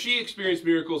 So she experienced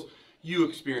miracles. You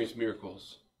experience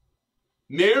miracles.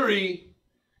 Mary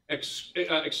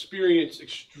experienced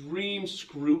extreme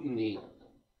scrutiny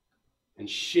and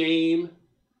shame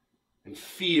and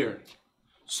fear.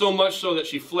 So much so that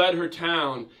she fled her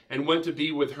town and went to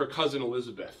be with her cousin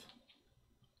Elizabeth.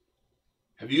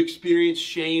 Have you experienced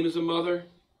shame as a mother?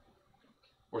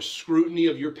 Or scrutiny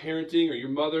of your parenting or your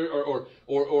mother?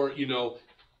 Or you know,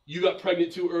 you got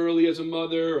pregnant too early as a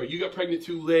mother, or you got pregnant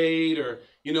too late, or,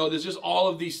 you know, there's just all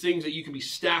of these things that you can be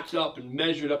stacked up and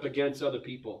measured up against other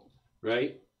people,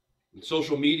 right? And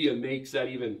social media makes that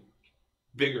even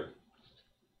bigger.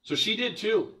 So she did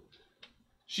too.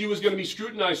 She was going to be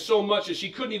scrutinized so much that she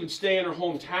couldn't even stay in her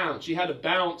hometown. She had to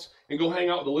bounce and go hang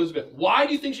out with Elizabeth. Why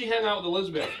do you think she hung out with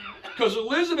Elizabeth? Because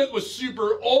Elizabeth was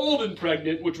super old and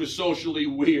pregnant, which was socially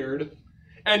weird.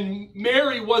 And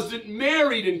Mary wasn't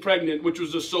married and pregnant, which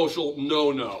was a social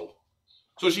no-no.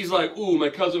 So she's like, "Ooh, my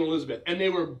cousin Elizabeth." And they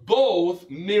were both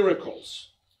miracles,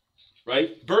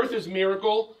 right? Birth is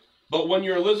miracle, but when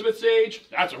you're Elizabeth's age,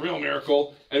 that's a real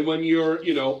miracle. And when you're,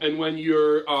 you know, and when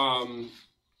you're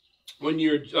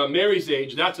Mary's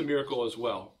age, that's a miracle as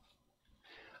well.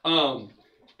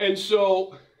 And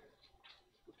so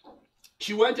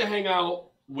she went to hang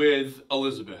out with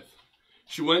Elizabeth.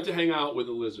 She went to hang out with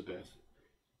Elizabeth.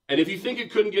 And if you think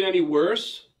it couldn't get any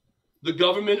worse, the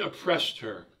government oppressed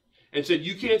her and said,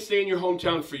 "You can't stay in your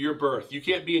hometown for your birth. You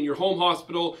can't be in your home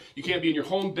hospital. You can't be in your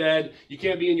home bed. You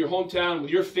can't be in your hometown with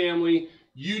your family.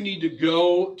 You need to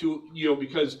go to," you know,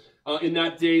 because in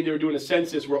that day they were doing a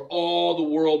census where all the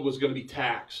world was going to be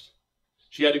taxed.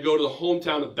 She had to go to the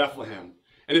hometown of Bethlehem.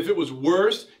 And if it was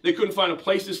worse, they couldn't find a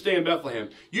place to stay in Bethlehem.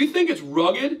 You think it's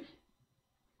rugged,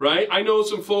 right? I know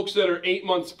some folks that are 8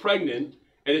 months pregnant,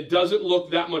 and it doesn't look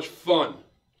that much fun.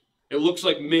 It looks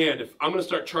like, man, if I'm going to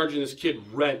start charging this kid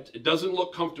rent, it doesn't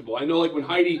look comfortable. I know, like when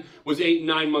Heidi was 8 and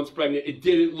 9 months pregnant, it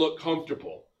didn't look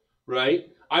comfortable, right?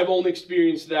 I've only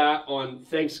experienced that on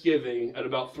Thanksgiving at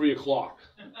about 3 o'clock,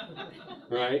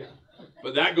 right?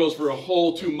 But that goes for a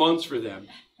whole 2 months for them.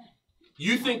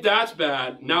 You think that's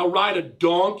bad? Now ride a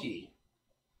donkey.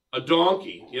 A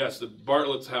donkey. Yes, the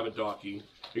Bartletts have a donkey.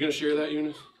 You're going to share that,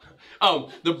 Eunice?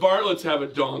 The Bartletts have a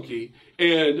donkey,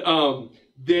 and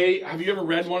have you ever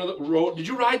read one of the, did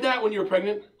you ride that when you were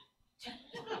pregnant?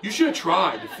 You should have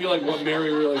tried to feel like what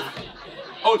Mary really,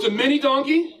 oh, it's a mini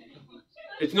donkey?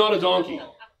 It's not a donkey.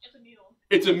 It's a mule.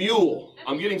 It's a mule.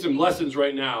 I'm getting some lessons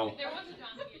right now. There was a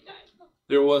donkey that died.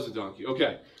 There was a donkey.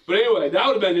 Okay. But anyway, that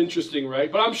would have been interesting, right?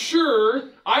 But I'm sure,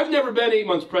 I've never been 8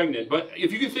 months pregnant, but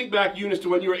if you can think back, Eunice, to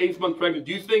when you were 8th month pregnant,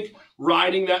 do you think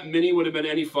riding that mini would have been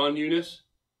any fun, Eunice?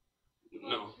 No.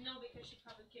 No, because she'd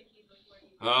probably kick you before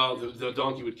you. Oh, the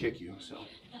donkey would kick you. So,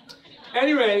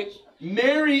 anyway,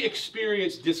 Mary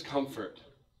experienced discomfort.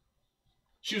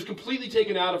 She was completely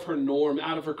taken out of her norm,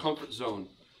 out of her comfort zone.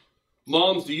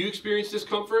 Moms, do you experience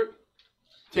discomfort?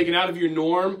 Taken out of your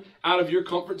norm, out of your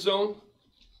comfort zone?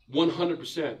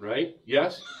 100%, right?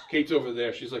 Yes? Kate's over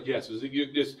there. She's like, yes.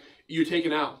 You're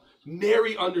taken out.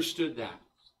 Mary understood that.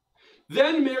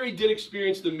 Then Mary did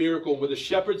experience the miracle where the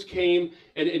shepherds came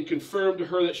and confirmed to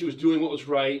her that she was doing what was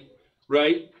right?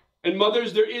 And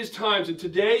mothers, there is times, and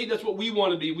today that's what we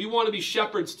want to be. We want to be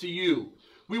shepherds to you.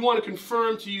 We want to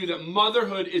confirm to you that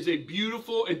motherhood is a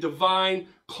beautiful and divine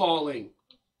calling.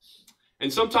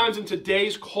 And sometimes in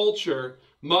today's culture,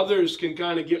 mothers can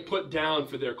kind of get put down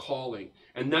for their calling.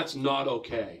 And that's not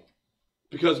okay.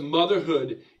 Because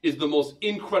motherhood is the most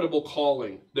incredible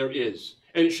calling there is.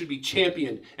 And it should be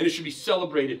championed. And it should be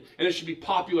celebrated. And it should be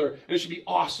popular. And it should be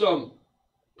awesome.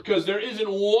 Because there isn't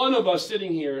one of us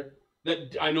sitting here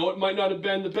that, I know it might not have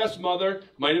been the best mother.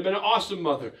 Might have been an awesome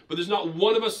mother. But there's not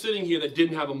one of us sitting here that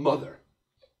didn't have a mother.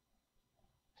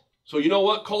 So you know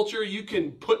what, culture? You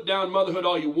can put down motherhood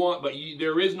all you want. But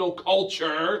there is no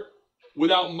culture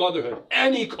without motherhood.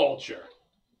 Any culture.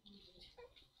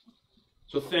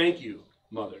 So thank you,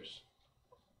 mothers.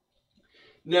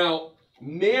 Now,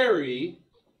 Mary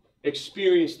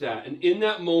experienced that. And in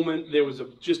that moment, there was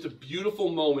just a beautiful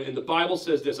moment. And the Bible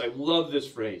says this. I love this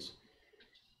phrase.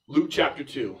 Luke chapter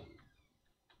 2.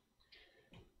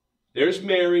 There's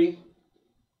Mary.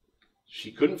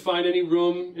 She couldn't find any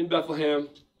room in Bethlehem.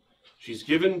 She's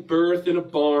given birth in a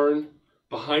barn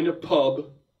behind a pub.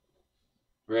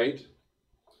 Right?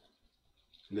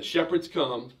 And the shepherds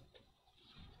come.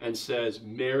 And says,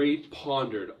 Mary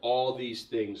pondered all these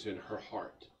things in her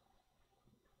heart.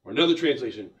 Or another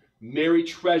translation, Mary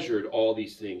treasured all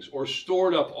these things, or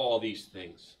stored up all these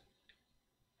things.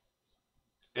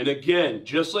 And again,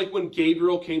 just like when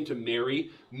Gabriel came to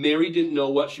Mary, Mary didn't know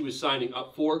what she was signing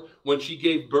up for. When she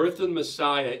gave birth to the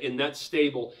Messiah in that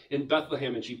stable in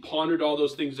Bethlehem, and she pondered all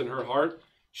those things in her heart,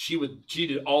 she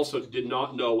also did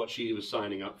not know what she was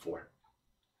signing up for.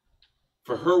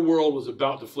 For her world was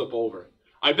about to flip over.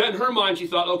 I bet in her mind she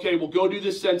thought, okay, we'll go do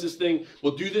this census thing,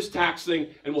 we'll do this tax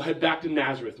thing, and we'll head back to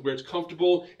Nazareth, where it's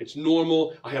comfortable, it's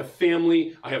normal, I have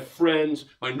family, I have friends,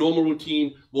 my normal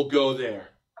routine, we'll go there.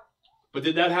 But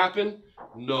did that happen?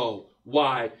 No.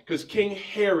 Why? Because King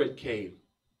Herod came.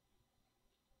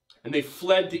 And they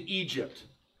fled to Egypt.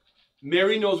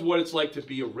 Mary knows what it's like to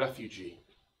be a refugee.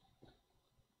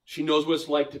 She knows what it's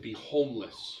like to be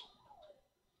homeless.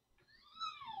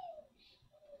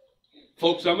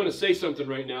 Folks, I'm going to say something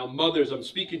right now. Mothers, I'm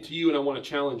speaking to you and I want to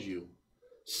challenge you.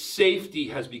 Safety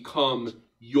has become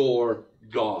your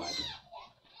God.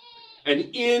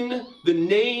 And in the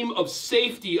name of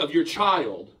safety of your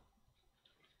child,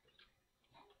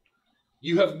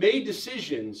 you have made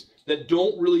decisions that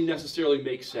don't really necessarily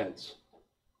make sense.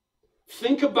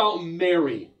 Think about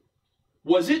Mary.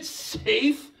 Was it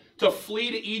safe to flee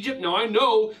to Egypt? Now, I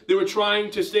know they were trying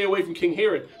to stay away from King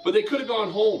Herod, but they could have gone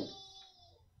home.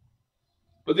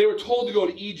 But they were told to go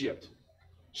to Egypt.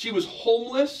 She was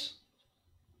homeless.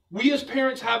 We as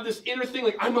parents have this inner thing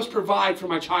like, I must provide for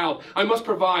my child. I must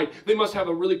provide. They must have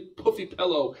a really puffy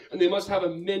pillow, and they must have a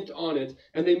mint on it,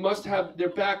 and they must have their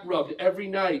back rubbed every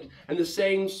night, and the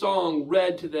same song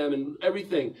read to them and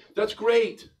everything. That's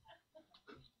great.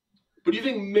 But do you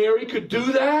think Mary could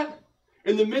do that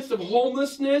in the midst of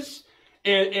homelessness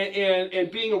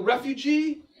and being a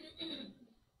refugee?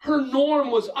 Her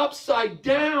norm was upside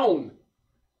down.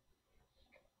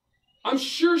 I'm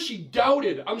sure she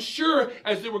doubted. I'm sure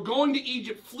as they were going to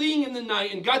Egypt, fleeing in the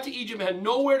night, and got to Egypt and had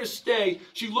nowhere to stay,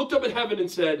 she looked up at heaven and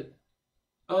said,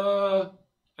 am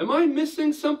I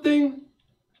missing something?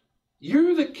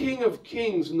 You're the King of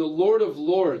Kings and the Lord of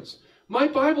Lords. My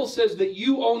Bible says that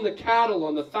you own the cattle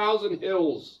on the 1,000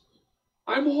 hills.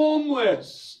 I'm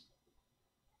homeless.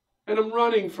 And I'm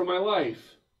running for my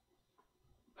life.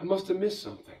 I must have missed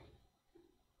something.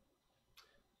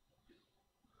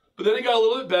 But then it got a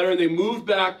little bit better, and they moved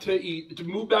back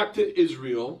to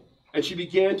Israel, and she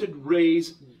began to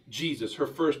raise Jesus, her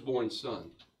firstborn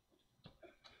son.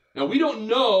 Now, we don't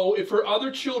know if her other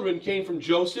children came from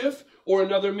Joseph or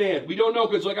another man. We don't know,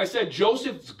 because like I said,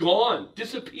 Joseph's gone,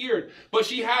 disappeared. But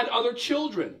she had other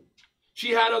children. She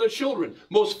had other children.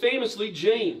 Most famously,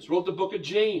 James wrote the book of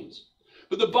James.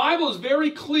 But the Bible is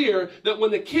very clear that when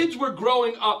the kids were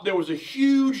growing up, there was a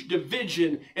huge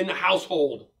division in the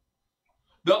household.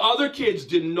 The other kids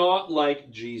did not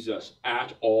like Jesus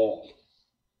at all.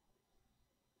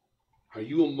 Are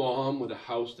you a mom with a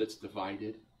house that's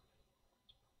divided?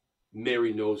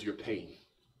 Mary knows your pain.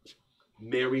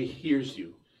 Mary hears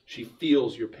you. She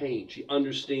feels your pain. She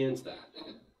understands that.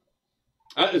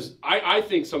 I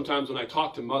think sometimes when I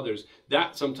talk to mothers,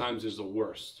 that sometimes is the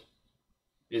worst,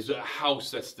 is a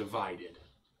house that's divided.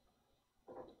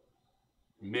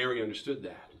 Mary understood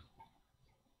that.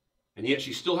 And yet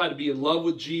she still had to be in love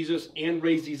with Jesus and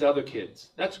raise these other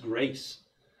kids. That's grace.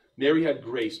 Mary had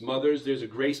grace. Mothers, there's a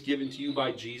grace given to you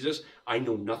by Jesus I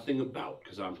know nothing about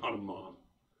because I'm not a mom.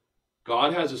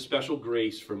 God has a special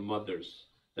grace for mothers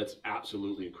that's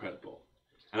absolutely incredible.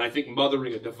 And I think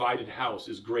mothering a divided house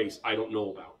is grace I don't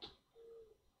know about.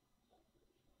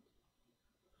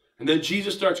 And then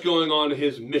Jesus starts going on to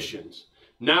his missions.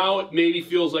 Now it maybe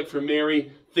feels like for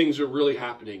Mary, things are really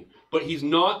happening. But he's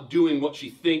not doing what she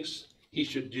thinks he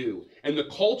should do. And the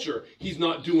culture, he's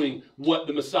not doing what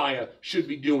the Messiah should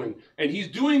be doing. And he's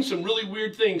doing some really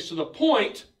weird things to the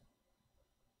point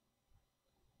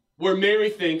where Mary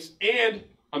thinks, and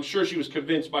I'm sure she was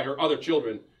convinced by her other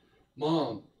children,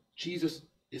 Mom, Jesus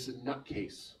is a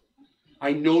nutcase.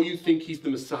 I know you think he's the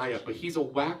Messiah, but he's a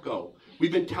wacko.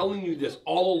 We've been telling you this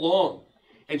all along.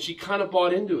 And she kind of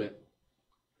bought into it.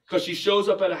 Because she shows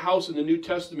up at a house in the New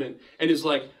Testament and is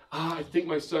like, I think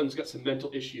my son's got some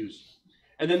mental issues.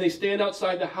 And then they stand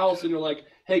outside the house and they're like,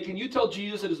 hey, can you tell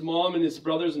Jesus that his mom and his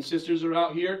brothers and sisters are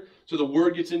out here? So the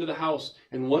word gets into the house.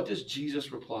 And what does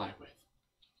Jesus reply with?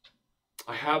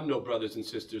 I have no brothers and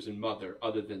sisters and mother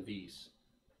other than these.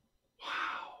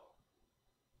 Wow.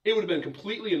 It would have been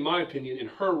completely, in my opinion, in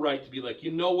her right to be like,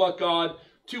 you know what, God?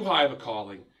 Too high of a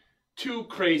calling. Too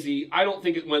crazy. I don't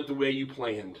think it went the way you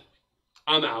planned.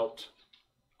 I'm out.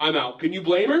 I'm out. Can you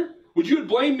blame her? Would you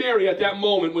blame Mary at that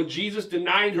moment when Jesus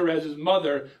denied her as his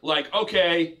mother? Like,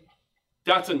 okay,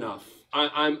 that's enough.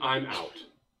 I'm out.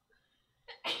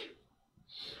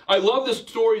 I love the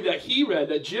story that he read,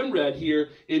 that Jim read here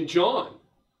in John.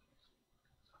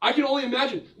 I can only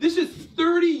imagine. This is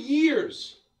 30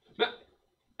 years. Now,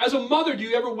 as a mother, do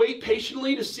you ever wait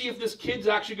patiently to see if this kid's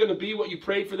actually going to be what you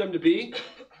prayed for them to be?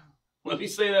 Let me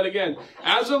say that again.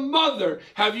 As a mother,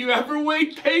 have you ever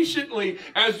waited patiently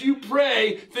as you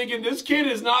pray, thinking this kid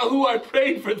is not who I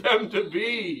prayed for them to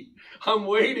be? I'm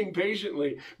waiting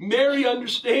patiently. Mary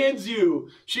understands you.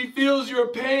 She feels your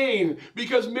pain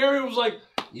because Mary was like,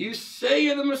 you say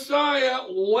you're the Messiah.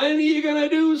 When are you going to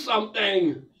do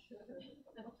something?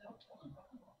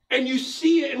 And you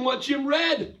see it in what Jim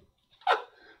read.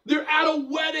 They're at a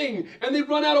wedding and they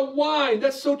run out of wine.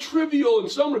 That's so trivial in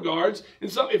some regards.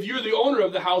 If you're the owner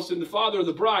of the house and the father of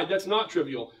the bride, that's not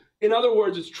trivial. In other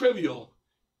words, it's trivial.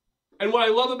 And what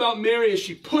I love about Mary is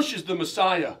she pushes the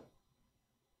Messiah.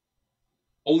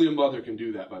 Only a mother can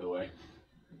do that, by the way.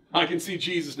 I can see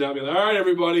Jesus now being like, all right,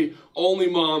 everybody, only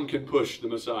mom can push the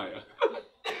Messiah.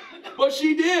 But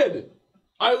she did.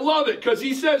 I love it because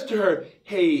he says to her,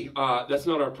 hey, that's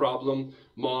not our problem.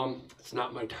 Mom, it's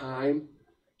not my time.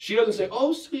 She doesn't say,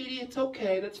 oh, sweetie, it's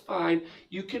okay, that's fine.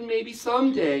 You can maybe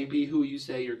someday be who you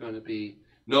say you're going to be.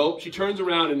 No, she turns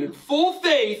around and in full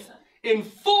faith,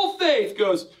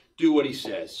 goes, do what he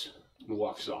says, and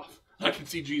walks off. I can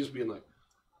see Jesus being like,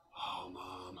 oh,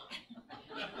 Mom.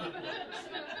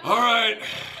 All right.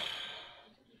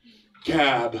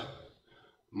 Cab,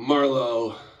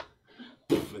 Marlowe,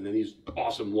 and then these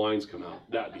awesome lines come out.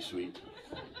 That'd be sweet.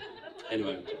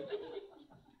 Anyway.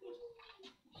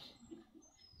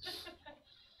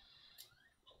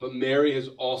 But Mary has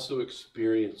also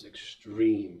experienced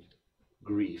extreme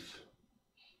grief.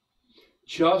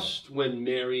 Just when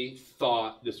Mary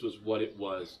thought this was what it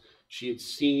was, she had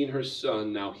seen her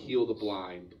son now heal the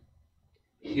blind,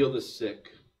 heal the sick,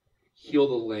 heal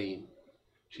the lame.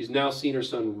 She's now seen her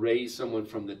son raise someone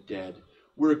from the dead.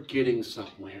 We're getting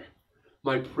somewhere.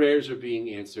 My prayers are being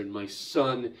answered. My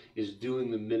son is doing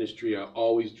the ministry I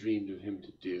always dreamed of him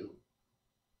to do.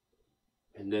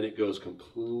 And then it goes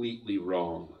completely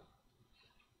wrong.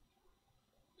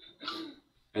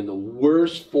 And the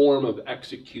worst form of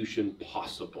execution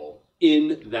possible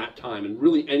in that time, and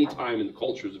really any time in the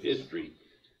cultures of history,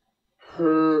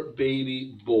 her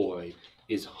baby boy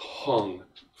is hung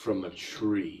from a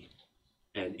tree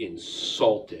and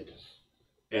insulted,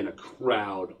 and a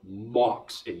crowd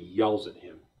mocks and yells at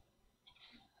him.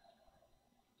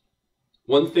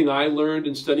 One thing I learned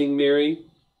in studying Mary,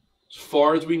 as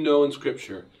far as we know in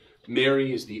Scripture,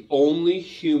 Mary is the only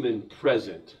human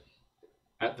present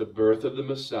at the birth of the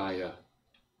Messiah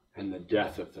and the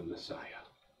death of the Messiah.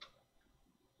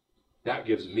 That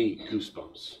gives me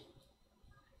goosebumps.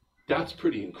 That's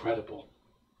pretty incredible.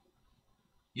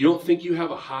 You don't think you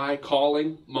have a high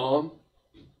calling, mom?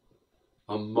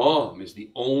 A mom is the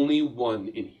only one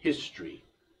in history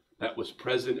that was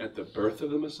present at the birth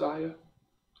of the Messiah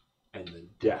and the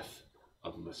death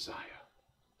of the Messiah.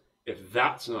 If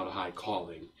that's not a high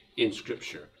calling in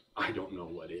Scripture, I don't know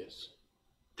what is.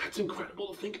 That's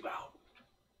incredible to think about.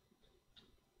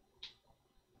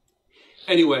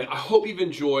 Anyway, I hope you've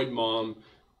enjoyed, Mom,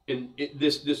 in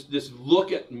this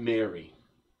look at Mary.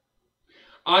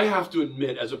 I have to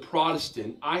admit, as a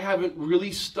Protestant, I haven't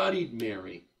really studied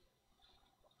Mary.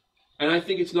 And I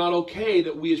think it's not okay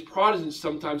that we as Protestants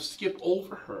sometimes skip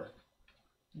over her.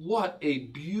 What a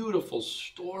beautiful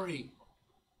story.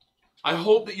 I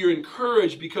hope that you're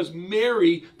encouraged, because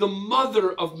Mary, the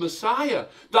mother of Messiah,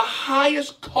 the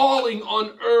highest calling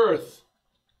on earth,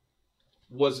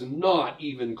 was not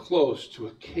even close to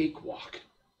a cakewalk.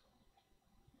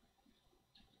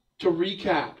 To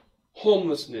recap,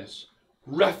 homelessness,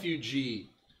 refugee,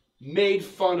 made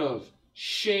fun of,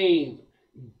 shame,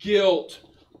 guilt,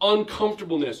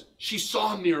 uncomfortableness. She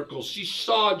saw miracles, she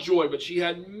saw joy, but she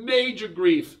had major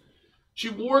grief. She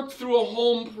worked through a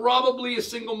home, probably a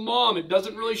single mom. It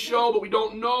doesn't really show, but we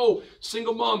don't know.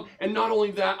 Single mom. And not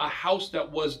only that, a house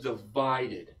that was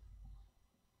divided.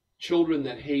 Children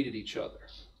that hated each other.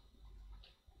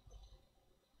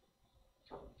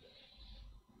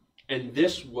 And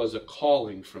this was a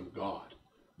calling from God.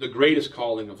 The greatest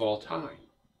calling of all time.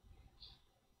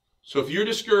 So if you're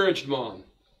discouraged, Mom,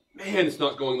 man, it's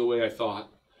not going the way I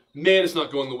thought. Man, it's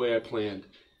not going the way I planned.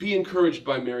 Be encouraged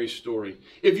by Mary's story.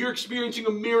 If you're experiencing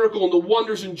a miracle and the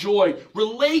wonders and joy,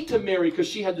 relate to Mary, because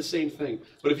she had the same thing.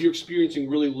 But if you're experiencing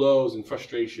really lows and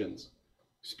frustrations,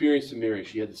 experience to Mary,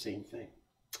 she had the same thing.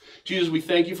 Jesus, we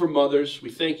thank you for mothers. We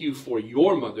thank you for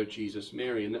your mother, Jesus,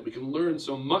 Mary, and that we can learn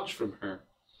so much from her.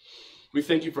 We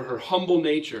thank you for her humble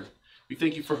nature. We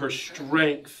thank you for her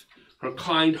strength, her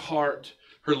kind heart,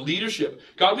 her leadership.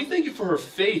 God, we thank you for her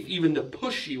faith even to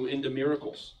push you into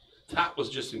miracles. That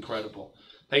was just incredible.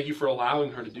 Thank you for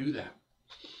allowing her to do that.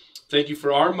 Thank you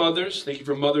for our mothers. Thank you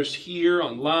for mothers here,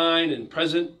 online, and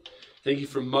present. Thank you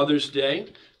for Mother's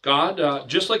Day. God,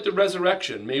 just like the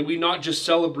resurrection, may we not just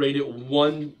celebrate it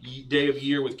one day of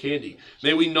year with candy.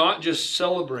 May we not just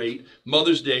celebrate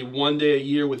Mother's Day one day a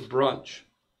year with brunch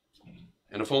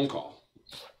and a phone call.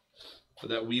 But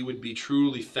that we would be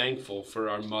truly thankful for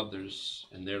our mothers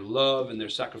and their love and their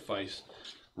sacrifice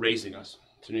raising us.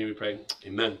 So may we pray.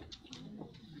 Amen.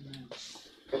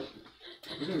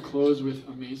 We're going to close with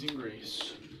Amazing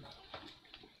Grace.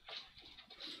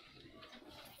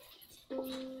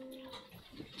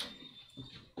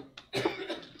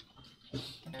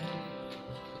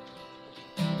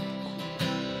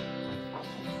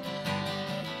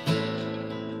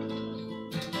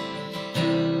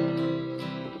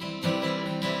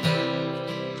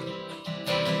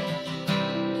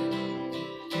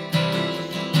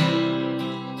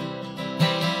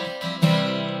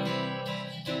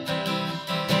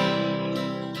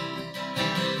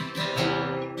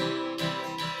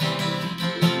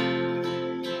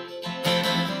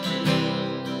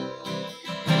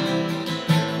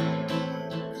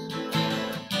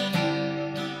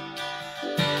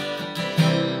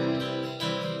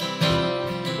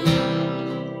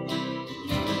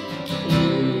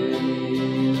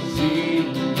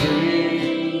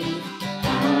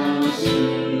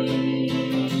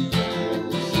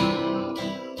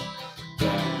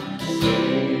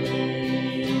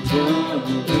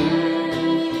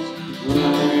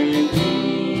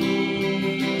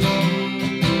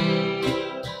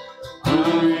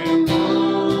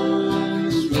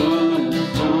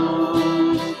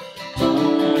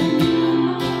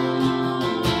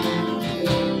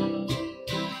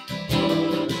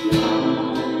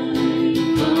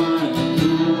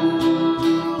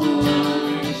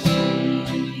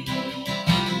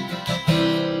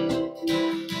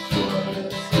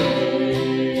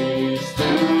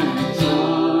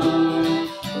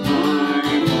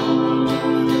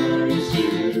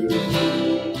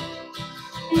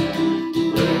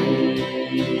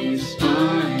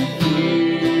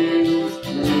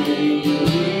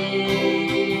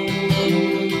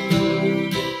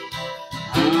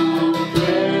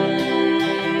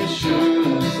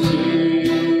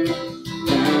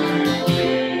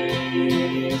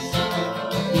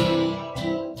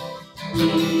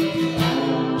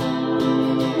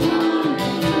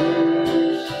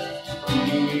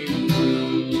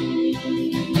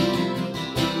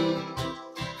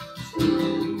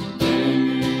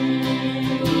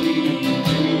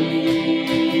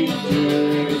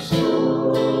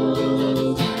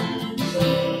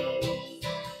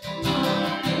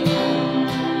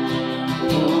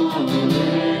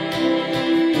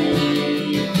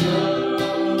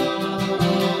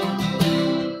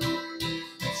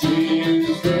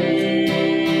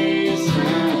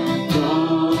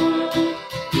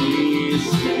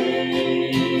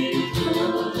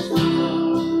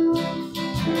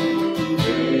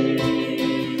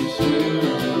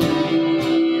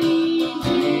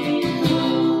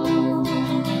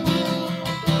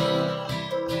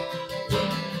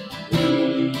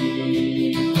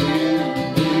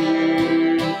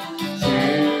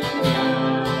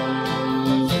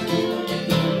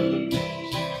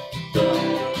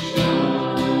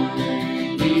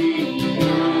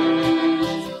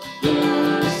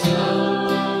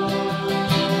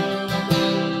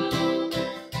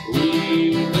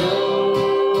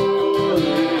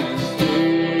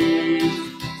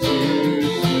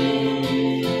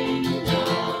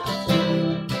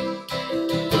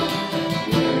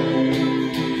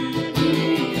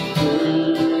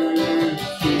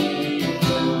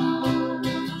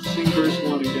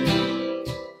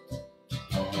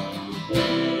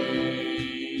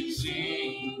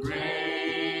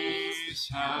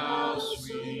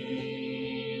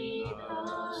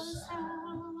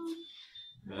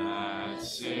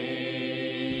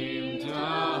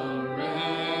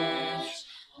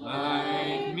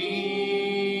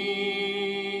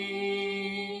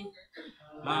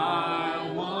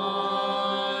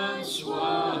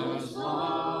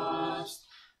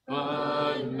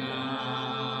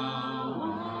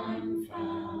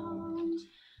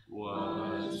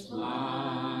 was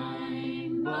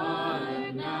blind,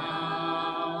 but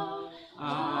now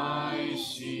I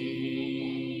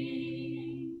see.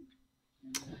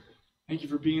 Thank you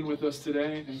for being with us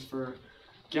today. Thanks for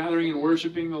gathering and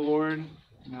worshiping the Lord.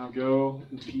 Now go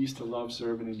in peace to love,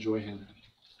 serve, and enjoy Him.